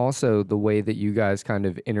mentioned also the way that you guys kind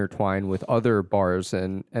of intertwine with other bars,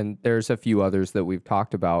 and there's a few others that we've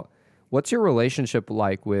talked about. What's your relationship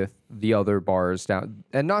like with the other bars down,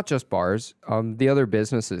 and not just bars, the other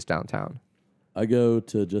businesses downtown? I go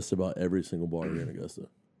to just about every single bar here in Augusta.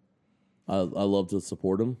 I love to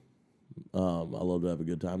support them. I love to have a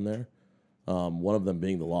good time there. One of them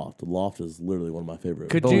being the Loft. The Loft is literally one of my favorite.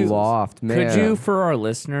 Could The you- Loft, man. Could you, for our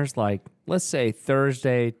listeners, like, let's say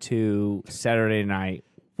Thursday to Saturday night,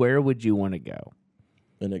 where would you want to go?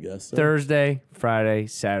 in Augusta. Thursday, Friday,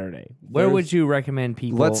 Saturday. Where would you recommend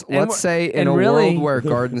people? Let's say in a world where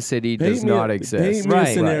Garden City does not exist. Paint me Right.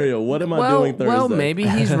 a scenario. What am I well, doing Thursday? well, maybe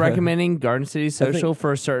he's recommending Garden City Social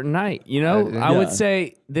for a certain night. You know, I would yeah.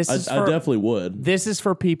 say this is I for definitely would. this is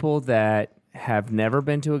for people that have never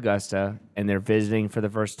been to Augusta and they're visiting for the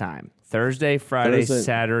first time. Thursday, Friday, Thursday.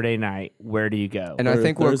 Saturday night. Where do you go? And I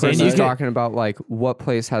think what Thursday Chris night. is talking about, like, what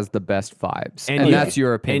place has the best vibes, and you- that's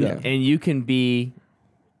your opinion. And you can be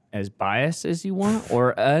as biased as you want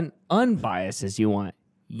or unbiased as you want.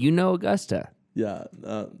 You know Augusta. Yeah.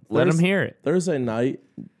 Let them hear it. Thursday night,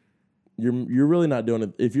 you're really not doing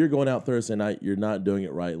it. If you're going out Thursday night, you're not doing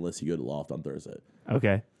it right unless you go to Loft on Thursday.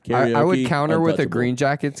 Okay. I would Karaoke, counter with a untouchable. Green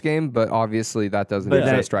Jackets game, but obviously that doesn't But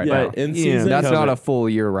exist right now. In you know, season, That's not COVID. a full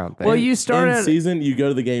year-round thing. Well, you start in at season, you go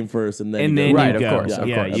to the game first, and then and you then go. Right, you of go. course, of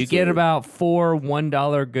yeah, course. you get Absolutely. about 4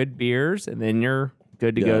 $1 good beers, and then you're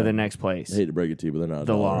good to go Yeah. to the next place. I hate to break it to you, but they're not.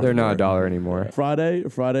 The Loft. They're not $1 anymore. Friday,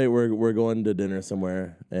 we're going to dinner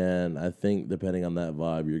somewhere, and I think depending on that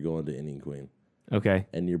vibe, you're going to Indian Queen, Okay.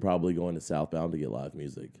 and you're probably going to Southbound to get live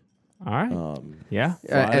music. All right. Yeah.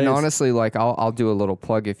 And Fridays- honestly, like I'll do a little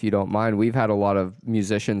plug if you don't mind. We've had a lot of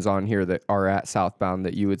musicians on here that are at Southbound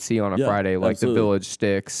that you would see on a Yeah, Friday, like absolutely. the Village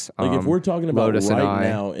Sticks. Like if we're talking about Lotus and right I.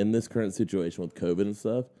 now in this current situation with COVID and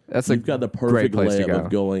stuff, That's a you've got the great perfect place to layup go. of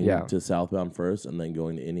going Yeah. to Southbound first and then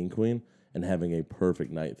going to Indian Queen and having a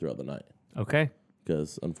perfect night throughout the night. Okay.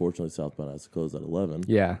 Because unfortunately, Southbound has to close at 11.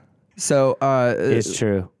 Yeah. So It's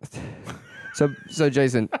true. so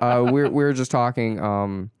Jason, we were just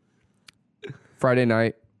talking. Friday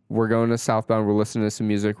night, we're going to Southbound. We're listening to some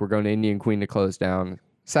music. We're going to Indian Queen to close down.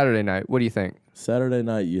 Saturday night, what do you think? Saturday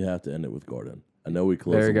night, you have to end it with Garden. I know we There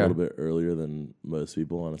close you a go. little bit earlier than most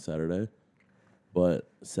people on a Saturday, but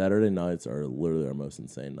Saturday nights are literally our most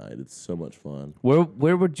insane night. It's so much fun. Where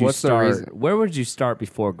would you What's the start? reason? Where would you start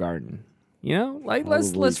before Garden? You know, like let's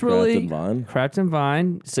Probably Craft really and Vine Craft and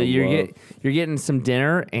Vine. So I you're love- getting some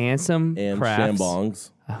dinner and some and crafts. Shambongs.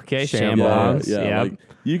 Okay, Shambongs. Shambongs. Yeah, Yeah. like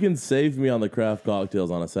you can save me on the craft cocktails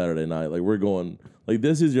on a Saturday night. Like we're going, like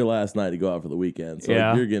this is your last night to go out for the weekend. So Yeah.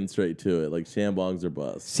 like, you're getting straight to it. Like Shambongs are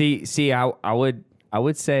bust. See, I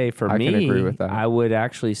would say for I me, can agree with that. I would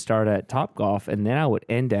actually start at Top Golf and then I would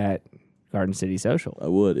end at Garden City Social. I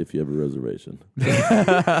would if you have a reservation.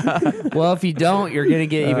 Well, if you don't, you're gonna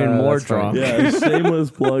get even more that's funny. drunk. Yeah,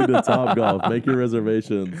 shameless plug to Top Golf. Make your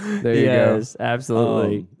reservations. There you Yes,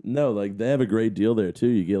 absolutely. No, like they have a great deal there too.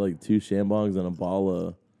 You get like 2 Shambongs and a bottle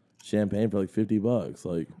of champagne for like $50.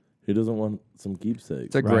 Like who doesn't want some keepsakes?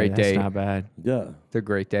 It's a Right, great that's date. not bad. Yeah. It's a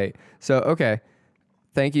great date. So okay,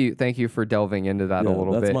 thank you for delving into that a Yeah,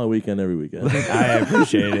 little that's bit. my weekend every weekend. I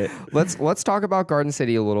appreciate it. Let's talk about Garden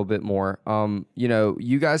City a little bit more. You know,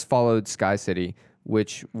 you guys followed Sky City,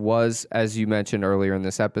 which was, as you mentioned earlier in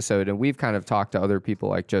this episode, and we've kind of talked to other people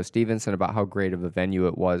like Joe Stevenson about how great of a venue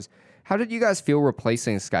it was. How did you guys feel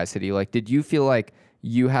replacing Sky City? Like, did you feel like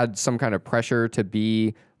you had some kind of pressure to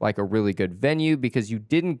be like a really good venue because you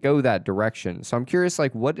didn't go that direction? So I'm curious,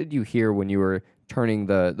 like, what did you hear when you were turning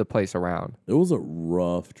the place around? It was a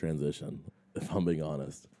rough transition, if I'm being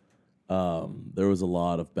honest. There was a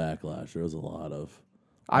lot of backlash. There was a lot of.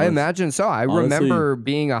 I imagine so. I remember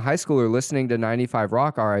being a high schooler listening to 95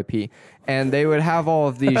 Rock, RIP, and they would have all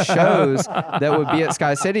of these shows that would be at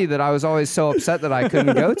Sky City that I was always so upset that I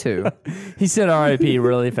couldn't go to. He said R.I.P.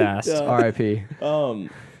 really fast. RIP.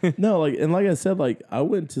 No, like and like I said, like I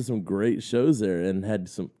went to some great shows there and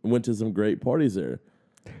went to some great parties there.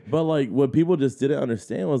 But like what people just didn't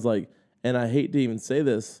understand was like, and I hate to even say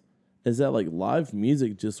this, is that like live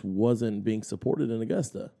music just wasn't being supported in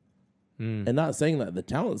Augusta. And not saying that the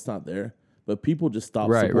talent's not there, but people just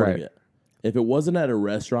stopped supporting it. If it wasn't at a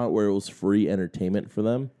restaurant where it was free entertainment for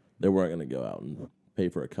them, they weren't going to go out and pay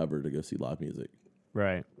for a cover to go see live music.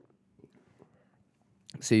 Right.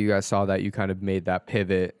 So you guys saw that, you kind of made that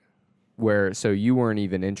pivot where, so you weren't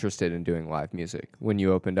even interested in doing live music when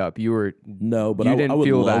you opened up. You were, No, but You I didn't would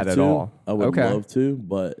feel love that at to. all. I would Okay. love to,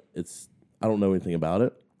 but I don't know anything about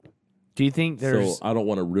it. Do you think there's So I don't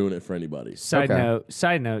want to ruin it for anybody. side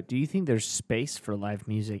Okay. note? Do you think there's space for live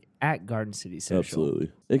music at Garden City Social?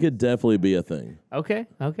 Absolutely. It could definitely be a thing. Okay.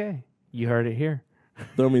 You heard it here.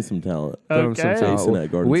 Throw me some talent. throw 'em some Okay. talent. Jason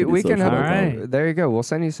at Garden we City can have Social. All right. There you go. We'll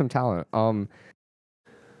send you some talent.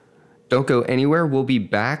 Don't go anywhere. We'll be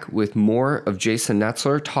back with more of Jason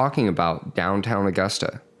Netzler talking about downtown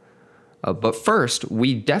Augusta. But first,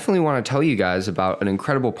 we definitely want to tell you guys about an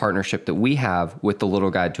incredible partnership that we have with the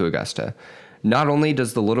Little Guide to Augusta. Not only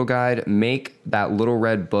does the Little Guide make that little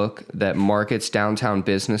red book that markets downtown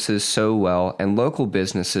businesses so well and local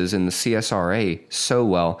businesses in the CSRA so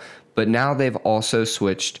well, but now they've also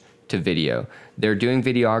switched to video. They're doing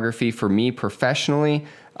videography for me professionally.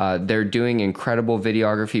 They're doing incredible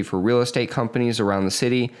videography for real estate companies around the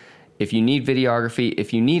city. If you need videography,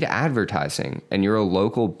 if you need advertising, and you're a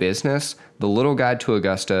local business, the Little Guide to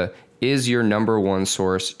Augusta is your number one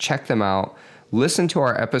source. Check them out. Listen to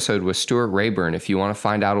our episode with Stuart Rayburn if you want to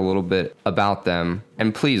find out a little bit about them.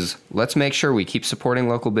 And please, let's make sure we keep supporting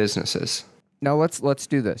local businesses. Now let's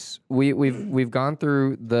do this. We've gone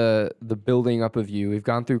through the building up of you. We've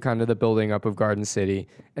gone through kind of the building up of Garden City,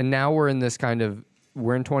 and now we're in this kind of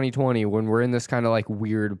we're in 2020 when we're in this kind of like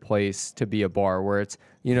weird place to be a bar where it's,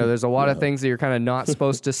 there's a lot of things that you're kind of not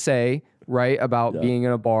supposed to say, right, about being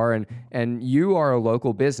in a bar, and you are a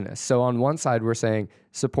local business. So on one side we're saying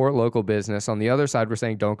support local business, on the other side we're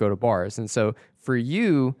saying don't go to bars. And so for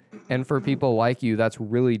you and for people like you, that's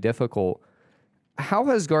really difficult. How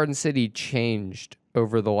has Garden City changed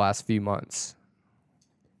over the last few months?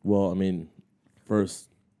 Well, I mean, first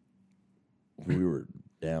we were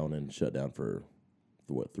down and shut down for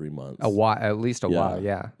 3 months? A while, at least a while,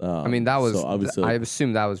 yeah. I mean, that was, so obviously, I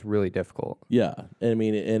assume that was really difficult. Yeah. I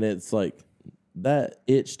mean, and it's like that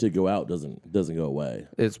itch to go out doesn't go away.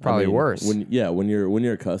 It's probably worse. When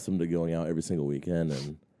you're accustomed to going out every single weekend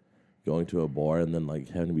and going to a bar and then like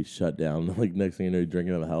having to be shut down, like next thing you know, you're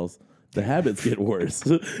drinking in the house, the habits get worse.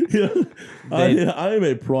 I am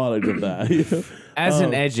a product of that. As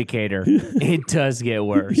an educator, it does get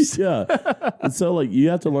worse. Yeah. And so like you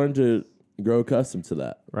have to learn to grow accustomed to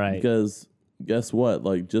that. Right. Because guess what?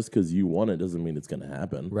 Like just because you want it doesn't mean it's going to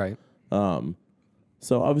happen. Right.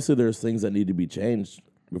 So obviously there's things that need to be changed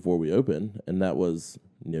before we open. And that was,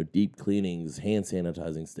 deep cleanings, hand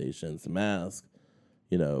sanitizing stations, masks,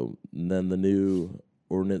 and then the new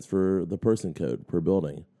ordinance for the person code per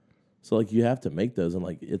building. So like you have to make those, and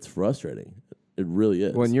like it's frustrating. It really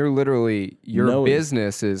is. When you're literally, your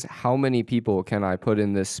business is how many people can I put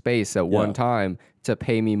in this space at one time to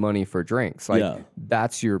pay me money for drinks? Like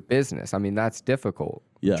that's your business. I mean, that's difficult.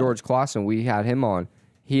 Yeah. George Clausen, we had him on.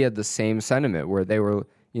 He had the same sentiment where they were,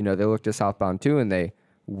 they looked at Southbound 2 and they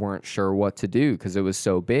weren't sure what to do because it was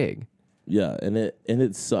so big. Yeah, and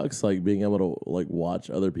it sucks like being able to like watch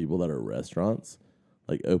other people that are restaurants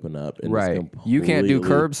like open up and right. You can't do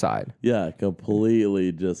curbside. Yeah,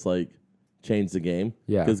 completely just like change the game.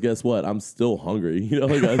 Yeah. Because guess what? I'm still hungry.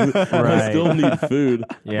 I still need food.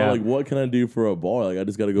 Yeah. But like what can I do for a bar? Like I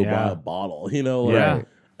just got to go buy a bottle,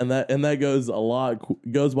 And that goes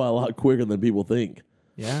by a lot quicker than people think.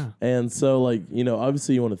 Yeah. And so like,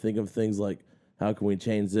 obviously you want to think of things like how can we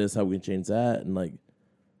change this, how we can change that, and like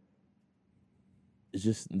it's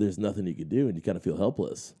just there's nothing you could do and you kind of feel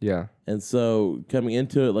helpless. Yeah. And so coming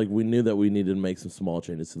into it, like we knew that we needed to make some small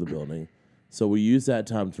changes to the building. So we used that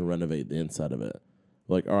time to renovate the inside of it.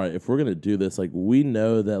 Like, all right, if we're going to do this, like we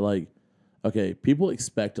know that like, okay, people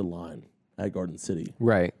expect a line at Garden City.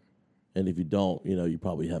 Right. And if you don't, you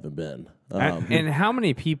probably haven't been. And how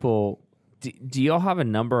many people, do y'all have a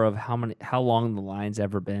number of how long the line's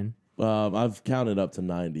ever been? I've counted up to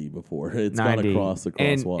 90 before. It's 90. Gone across the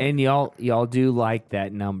crosswalk. And y'all do like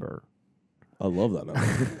that number. I love that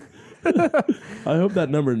number. I hope that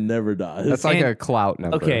number never dies. That's like a clout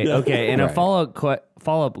number. Okay. And a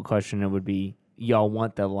follow-up question, it would be, y'all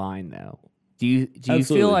want the line though? Do you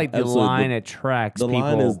feel like the line attracts people? The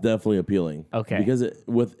line is definitely appealing. Okay. Because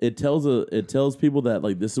it tells people that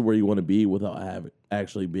like this is where you want to be without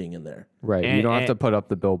actually being in there. Right. You don't have to put up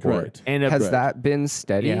the billboard. Correct. And has that been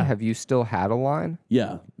steady? Yeah. Have you still had a line?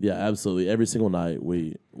 Yeah, absolutely. Every single night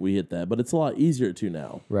we hit that, but it's a lot easier to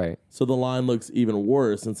now. Right. So the line looks even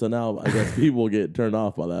worse, and so now I guess people get turned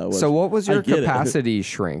off by that. So what was your capacity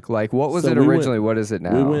shrink? Like what was it originally? What is it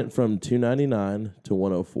now? We went from 299 to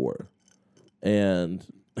 104. And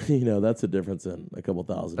that's a difference in a couple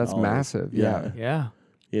 $1,000. That's massive. Yeah.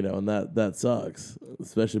 And that sucks,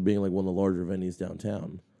 especially being like one of the larger venues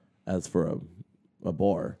downtown. As for a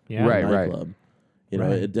bar, nightclub,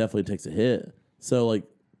 it definitely takes a hit. So like,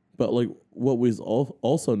 but like what we've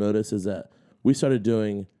also noticed is that we started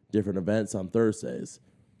doing different events on Thursdays.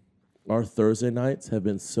 Our Thursday nights have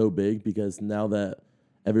been so big because now that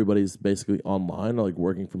everybody's basically online or like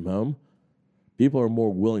working from home, people are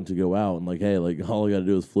more willing to go out and like, hey, like all I got to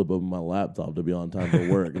do is flip open my laptop to be on time for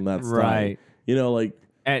work, and that's right. Like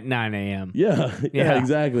at 9 a.m. Yeah,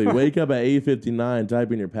 exactly. Wake up at 8:59,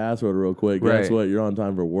 type in your password real quick. Right. Guess what? You're on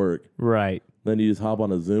time for work. Right. Then you just hop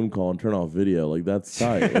on a Zoom call and turn off video. Like that's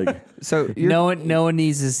tight. Like so, no one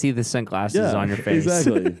needs to see the sunglasses on your face.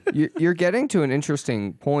 Exactly. You're getting to an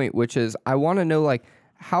interesting point, which is I want to know like.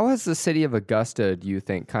 How has the city of Augusta, do you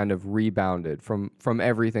think, kind of rebounded from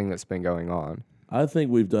everything that's been going on? I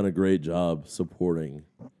think we've done a great job supporting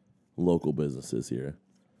local businesses here.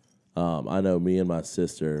 I know me and my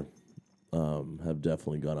sister have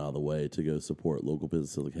definitely gone out of the way to go support local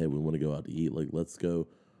businesses. Like, hey, we want to go out to eat. Like, let's go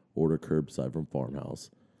order curbside from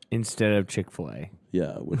Farmhouse. Instead of Chick-fil-A.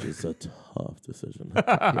 Yeah, which is a tough decision.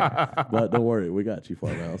 But don't worry, we got you,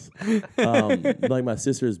 Farmhouse. Like, my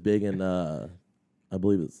sister is big in... I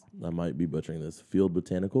believe I might be butchering this. Field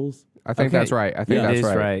Botanicals. I think that's right. I think that's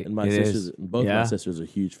right. And my sisters are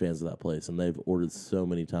huge fans of that place, and they've ordered so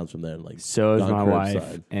many times from there. And like, so is my curbside.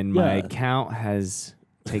 wife, and my account has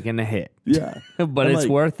taking a hit. Yeah. But And, it's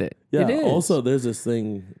worth it. Yeah. It is. Also, there's this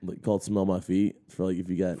thing called Smell My Feet for like if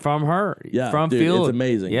you got from her. yeah, From dude, field. it's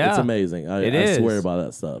amazing. Yeah. It's amazing. It I is. swear by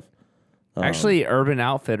that stuff. Actually, Urban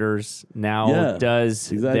Outfitters now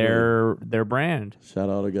does exactly. their brand. Shout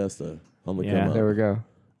out Augusta on the Yeah. come up. There we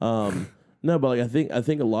go. No, but like I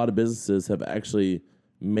think a lot of businesses have actually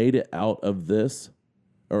made it out of this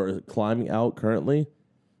or climbing out currently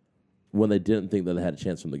when they didn't think that they had a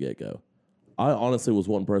chance from the get go. I honestly was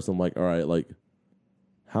one person like, all right, like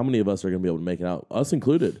how many of us are going to be able to make it out, us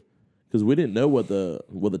included, because we didn't know what the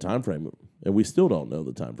time frame, and we still don't know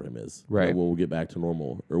the time frame is. Right. When we'll get back to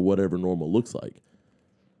normal or whatever normal looks like.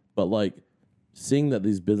 But like seeing that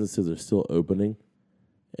these businesses are still opening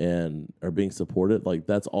and are being supported, like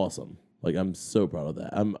that's awesome. Like I'm so proud of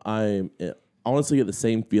that. I honestly get the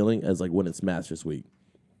same feeling as like when it's Masters Week.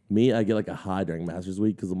 Me, I get like a high during Masters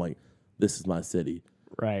Week because I'm like, this is my city.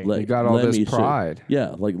 Right. Like, You got all let this me pride.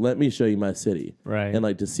 like let me show you my city. Right. And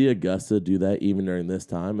like to see Augusta do that even during this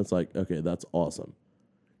time, it's like, okay, that's awesome.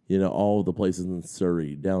 You know, all the places in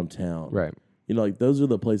Surrey, downtown. Right. You know, like those are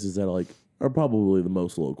the places that are probably the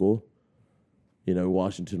most local. You know,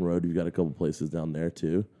 Washington Road, you've got a couple places down there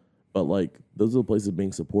too. But like those are the places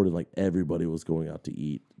being supported. Like everybody was going out to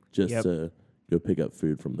eat just to go pick up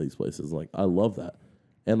food from these places. Like I love that.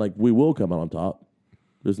 And like we will come out on top.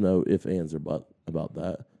 There's no ifs, ands, or buts about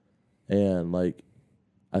that. And like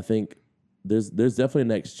I think there's definitely a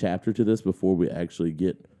next chapter to this before we actually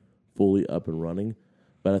get fully up and running.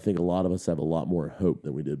 But I think a lot of us have a lot more hope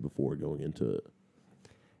than we did before going into it.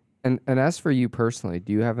 And as for you personally,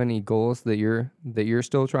 do you have any goals that you're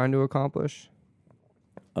still trying to accomplish?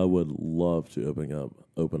 I would love to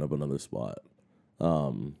open up another spot.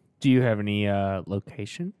 Do you have any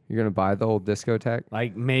location? You're gonna buy the whole discotheque?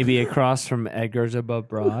 Like maybe across from Edgar's Above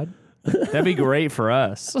Broad? That'd be great for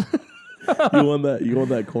us. You want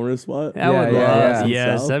that corner spot? I would yeah, love. yeah.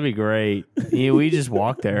 Yes, South? that'd be great. Yeah, we just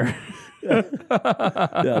walk there.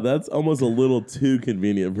 Yeah, that's almost a little too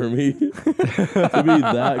convenient for me. To be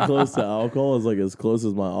that close to alcohol is like as close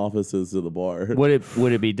as my office is to the bar. Would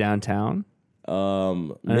it be downtown?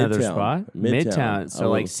 Another Midtown. spot? Midtown. So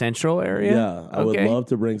like central area? Yeah, I would love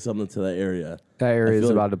to bring something to that area. That area is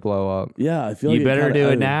like- about to blow up. Yeah, I feel You like better do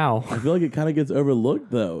it now. I feel like it kind of gets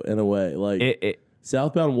overlooked though, in a way. Like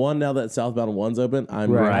Southbound 1, now that Southbound 1's open,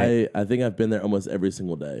 Right. I think I've been there almost every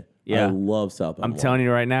single day. Yeah. I love Southbound I'm 1. telling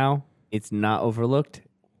you right now, it's not overlooked.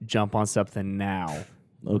 Jump on something now.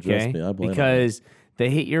 Oh, trust me, I blame Because they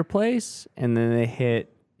hit your place and then they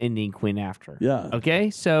hit Indian Queen after. Yeah. Okay,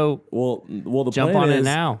 so Well, the Jump plan on it is,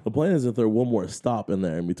 now. The plan is to throw one more stop in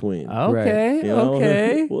there in between. okay, You know?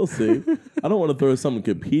 okay, We'll see. I don't want to throw something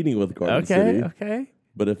competing with Garden City. okay.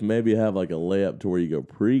 But if maybe have like a layup to where you go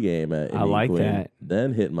pregame at Indian like Queen, that.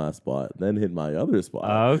 then hit my spot, then hit my other spot.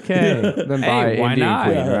 Okay. Then buy Hey, why Indian not?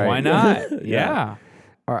 Queen, right? Why not? Yeah.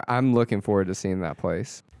 All right, I'm looking forward to seeing that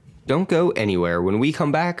place. Don't go anywhere. When we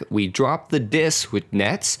come back, we drop the diss with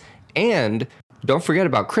Nets, and don't forget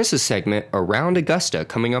about Chris's segment Around Augusta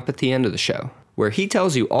coming up at the end of the show, where he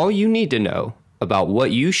tells you all you need to know about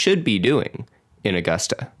what you should be doing in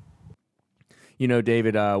Augusta. You know,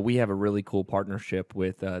 David, we have a really cool partnership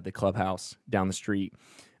with the clubhouse down the street.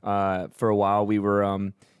 For a while, we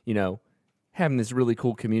were, having this really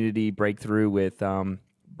cool community breakthrough with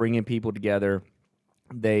bringing people together.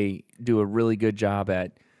 They do a really good job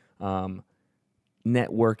at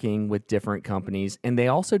networking with different companies, and they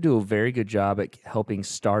also do a very good job at helping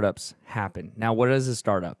startups happen. Now, what is a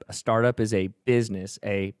startup? A startup is a business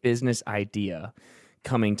idea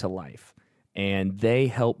coming to life, and they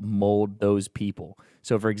help mold those people.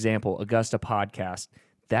 So, for example, Augusta Podcast,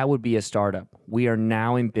 that would be a startup. We are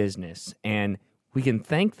now in business, and we can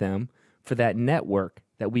thank them for that network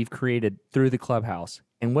that we've created through the clubhouse.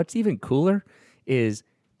 And what's even cooler is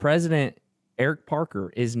President Eric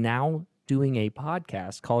Parker is now doing a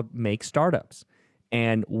podcast called Make Startups.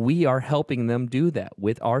 And we are helping them do that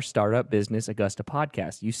with our startup business, Augusta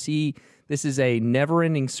Podcast. You see, this is a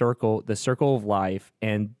never-ending circle, the circle of life,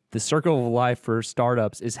 and the circle of life for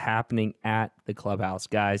startups is happening at the clubhouse.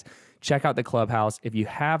 Guys, check out the clubhouse. If you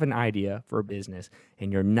have an idea for a business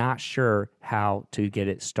and you're not sure how to get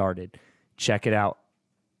it started, check it out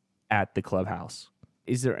at the clubhouse.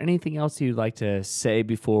 Is there anything else you'd like to say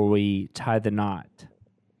before we tie the knot?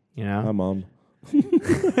 You know? Hi, Mom.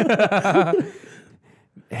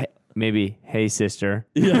 Maybe, hey, sister.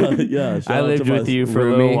 Yeah. Shout I out lived to with my- you for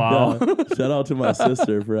a roomie. little while. Yeah. Shout out to my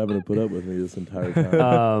sister for having to put up with me this entire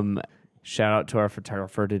time. Shout out to our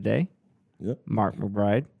photographer today, Yep. Mark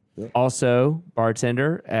McBride. Yep. Also,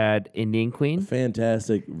 bartender at Indian Queen.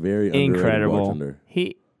 Fantastic, very underrated Incredible. bartender.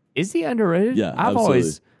 He Is he underrated? Yeah, I've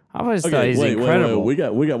absolutely. always thought he's incredible.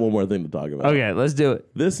 Wait. We got one more thing to talk about. Okay, let's do it.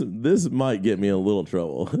 This might get me in a little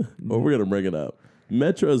trouble, but we're gonna bring it up.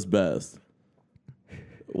 Metro's best.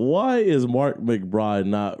 Why is Mark McBride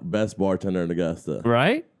not best bartender in Augusta?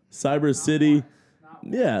 Right? Cyber City,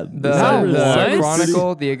 yeah, The Cyber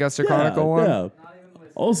Chronicle, the Augusta Chronicle one. Yeah.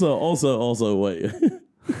 Also, wait.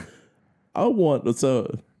 I want to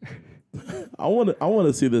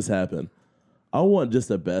see this happen. I want just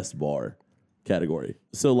a best bar category.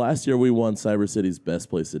 So last year we won Cyber City's best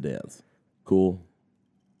place to dance. Cool.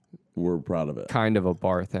 We're proud of it. Kind of a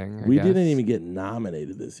bar thing. We guess. didn't even get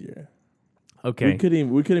nominated this year. Okay. We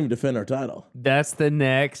couldn't even defend our title. That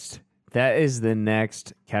is the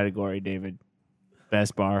next category, David.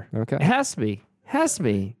 Best bar. Okay. It has to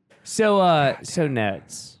be. So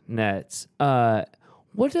Nets.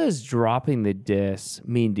 What does dropping the disc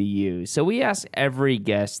mean to you? So we ask every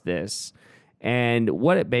guest this, and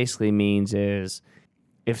what it basically means is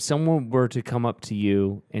if someone were to come up to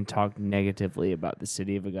you and talk negatively about the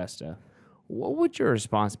city of Augusta, what would your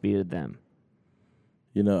response be to them?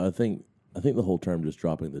 You know, I think the whole term just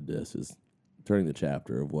dropping the disc is turning the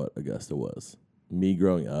chapter of what Augusta was. Me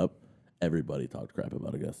growing up, everybody talked crap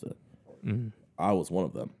about Augusta. Mm-hmm. I was one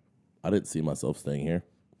of them. I didn't see myself staying here.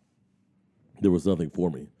 There was nothing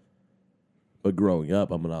for me. But growing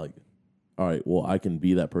up, I'm like, all right, well, I can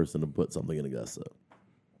be that person to put something in Augusta.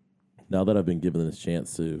 Now that I've been given this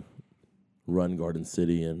chance to run Garden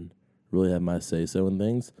City and really have my say-so in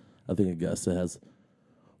things, I think Augusta has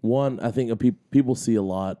one. I think people see a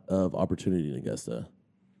lot of opportunity in Augusta.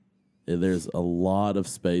 There's a lot of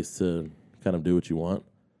space to kind of do what you want.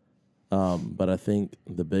 But I think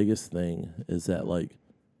the biggest thing is that, like,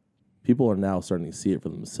 people are now starting to see it for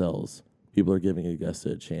themselves. People are giving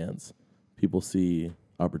Augusta a chance. People see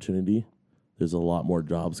opportunity. There's a lot more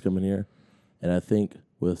jobs coming here. And I think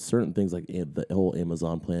with certain things like the whole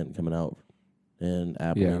Amazon plant coming out and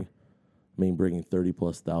Apple, bringing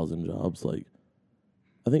 30,000+ jobs, like,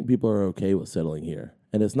 I think people are okay with settling here.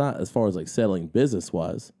 And it's not as far as, like, settling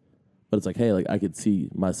business-wise, but it's like, hey, like, I could see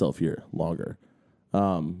myself here longer.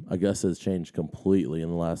 Augusta has changed completely in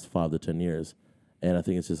the last 5 to 10 years. And I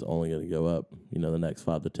think it's just only going to go up, the next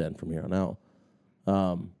 5 to 10 from here on out.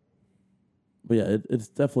 But yeah, it's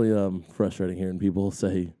definitely frustrating hearing people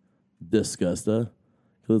say Disgusta.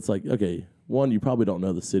 Because it's like, okay, one, you probably don't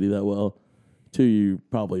know the city that well. Two, you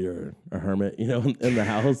probably are a hermit, in the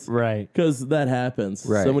house. Right. Because that happens.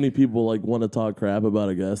 Right. So many people want to talk crap about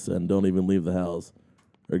Augusta and don't even leave the house.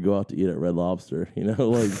 Or go out to eat at Red Lobster,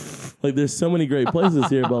 like there's so many great places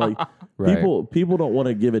here, but like right. people don't want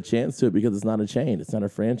to give a chance to it because it's not a chain, it's not a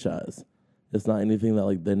franchise, it's not anything that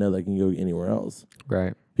like they know they can go anywhere else.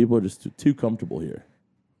 Right. People are just too comfortable here.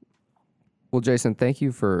 Well, Jason, thank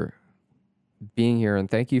you for being here, and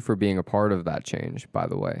thank you for being a part of that change, by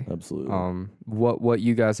the way. Absolutely. What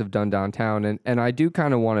you guys have done downtown, and I do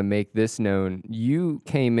kind of want to make this known. You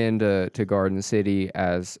came into Garden City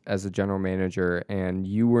as a general manager, and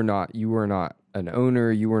you were not an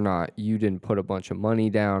owner. You didn't put a bunch of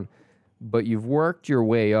money down, but you've worked your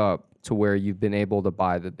way up to where you've been able to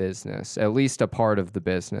buy the business, at least a part of the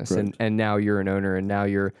business, and now you're an owner, and now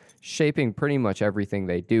you're shaping pretty much everything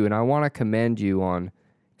they do. And I want to commend you on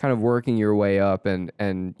kind of working your way up and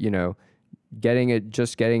getting a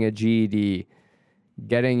GED,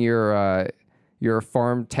 getting your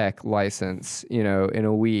farm tech license, in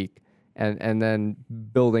a week, and then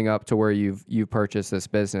building up to where you've purchased this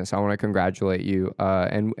business. I want to congratulate you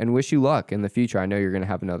and wish you luck in the future. I know you're going to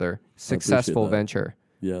have another successful venture.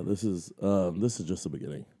 Yeah, this is just the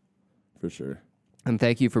beginning, for sure. And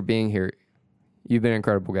thank you for being here. You've been an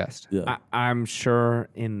incredible guest. Yeah, I'm sure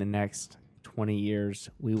in the next 20 years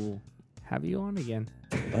we will have you on again.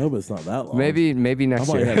 I hope it's not that long. Maybe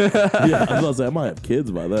next year. I was about to say I might have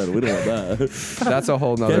kids by then. We don't want that. That's a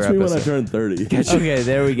whole nother Catch me episode. when I turn 30. Okay,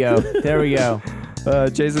 there we go.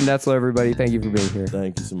 Jason Netzler, everybody, thank you for being here.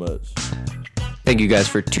 Thank you so much. Thank you guys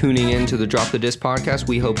for tuning in to the Drop the Disc podcast.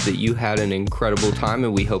 We hope that you had an incredible time,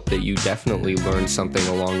 and we hope that you definitely learned something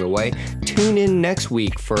along the way. Tune in next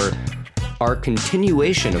week for our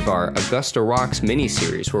continuation of our Augusta Rocks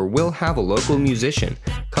mini-series, where we'll have a local musician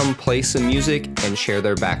come play some music and share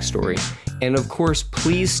their backstory. And of course,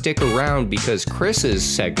 please stick around because Chris's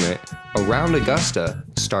segment, Around Augusta,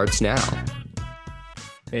 starts now.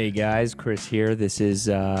 Hey guys, Chris here. This is,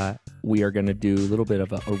 we are going to do a little bit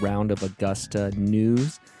of a round of Augusta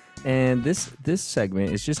news. And this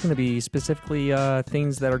segment is just going to be specifically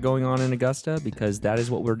things that are going on in Augusta, because that is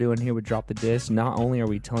what we're doing here with Drop the Disc. Not only are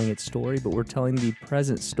we telling its story, but we're telling the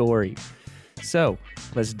present story. So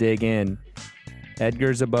let's dig in.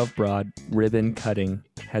 Edgar's above Broad, ribbon cutting,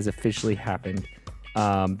 has officially happened.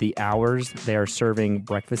 The hours, they are serving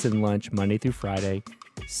breakfast and lunch Monday through Friday,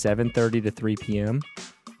 7:30 to 3 p.m.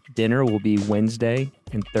 Dinner will be Wednesday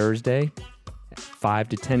and Thursday, 5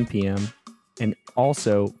 to 10 p.m. And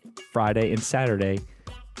also Friday and Saturday,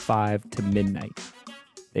 5 to midnight.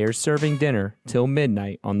 They are serving dinner till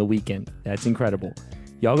midnight on the weekend. That's incredible.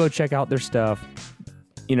 Y'all go check out their stuff.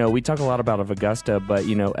 You know, we talk a lot about Augusta, but,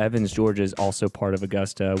 you know, Evans, Georgia is also part of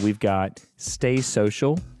Augusta. We've got Stay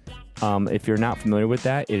Social. If you're not familiar with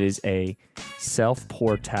that, it is a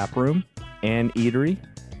self-pour tap room and eatery.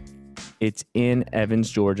 It's in Evans,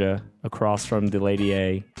 Georgia, across from the Lady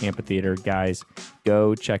A Amphitheater. Guys,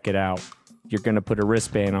 go check it out. You're going to put a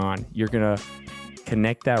wristband on. You're going to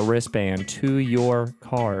connect that wristband to your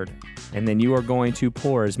card, and then you are going to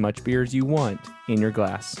pour as much beer as you want in your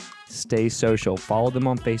glass. Stay Social. Follow them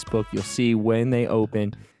on Facebook. You'll see when they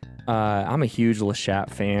open. I'm a huge Le Chat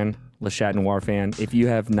Noir fan. If you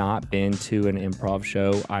have not been to an improv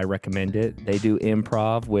show, I recommend it. They do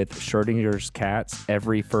improv with Schrodinger's cats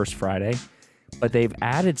every first Friday, but they've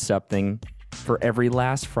added something for every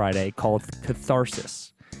last Friday called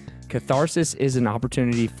Catharsis. Catharsis is an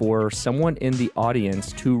opportunity for someone in the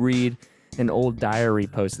audience to read an old diary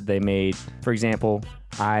post that they made. For example,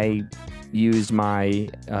 I used I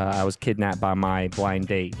was kidnapped by my blind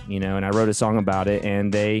date, and I wrote a song about it,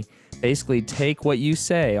 and they basically take what you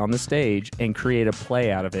say on the stage and create a play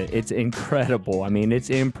out of it. It's incredible. I mean, it's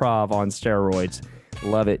improv on steroids.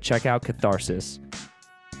 Love it. Check out Catharsis.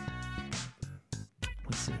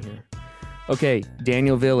 Let's see here. Okay,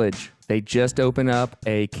 Daniel Village. They just opened up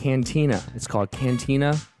a cantina. It's called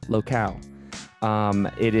Cantina Locale.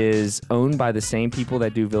 It is owned by the same people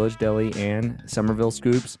that do Village Deli and Somerville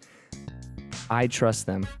Scoops. I trust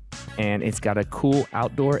them. And it's got a cool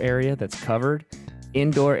outdoor area that's covered.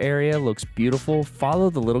 Indoor area looks beautiful. Follow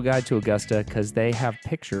the Little Guide to Augusta because they have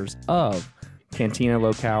pictures of Cantina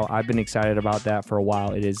Locale. I've been excited about that for a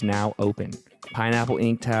while. It is now open. Pineapple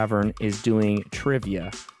Ink Tavern is doing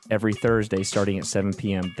trivia every Thursday starting at 7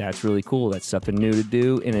 p.m. That's really cool. That's something new to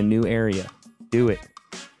do in a new area. Do it.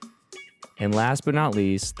 And last but not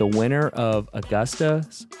least, the winner of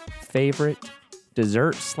Augusta's favorite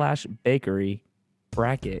dessert/bakery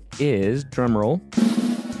bracket is, drumroll,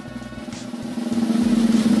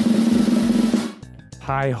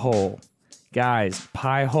 Pie Hole. Guys,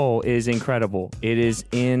 Pie Hole is incredible.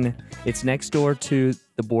 It's next door to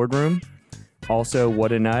the Boardroom. Also,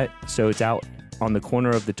 What a Nut. So it's out on the corner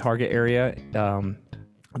of the Target area,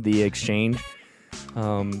 the Exchange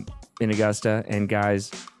in Augusta. And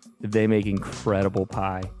guys, they make incredible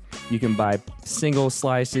pie. You can buy single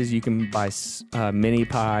slices. You can buy mini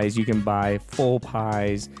pies. You can buy full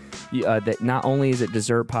pies. That not only is it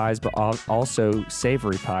dessert pies, but also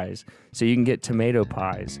savory pies. So you can get tomato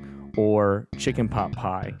pies or chicken pot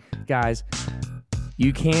pie. Guys,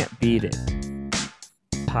 you can't beat it.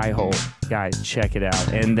 Pie Hole. Guys, check it out.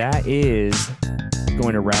 And that is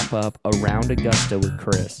going to wrap up Around Augusta with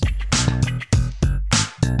Chris.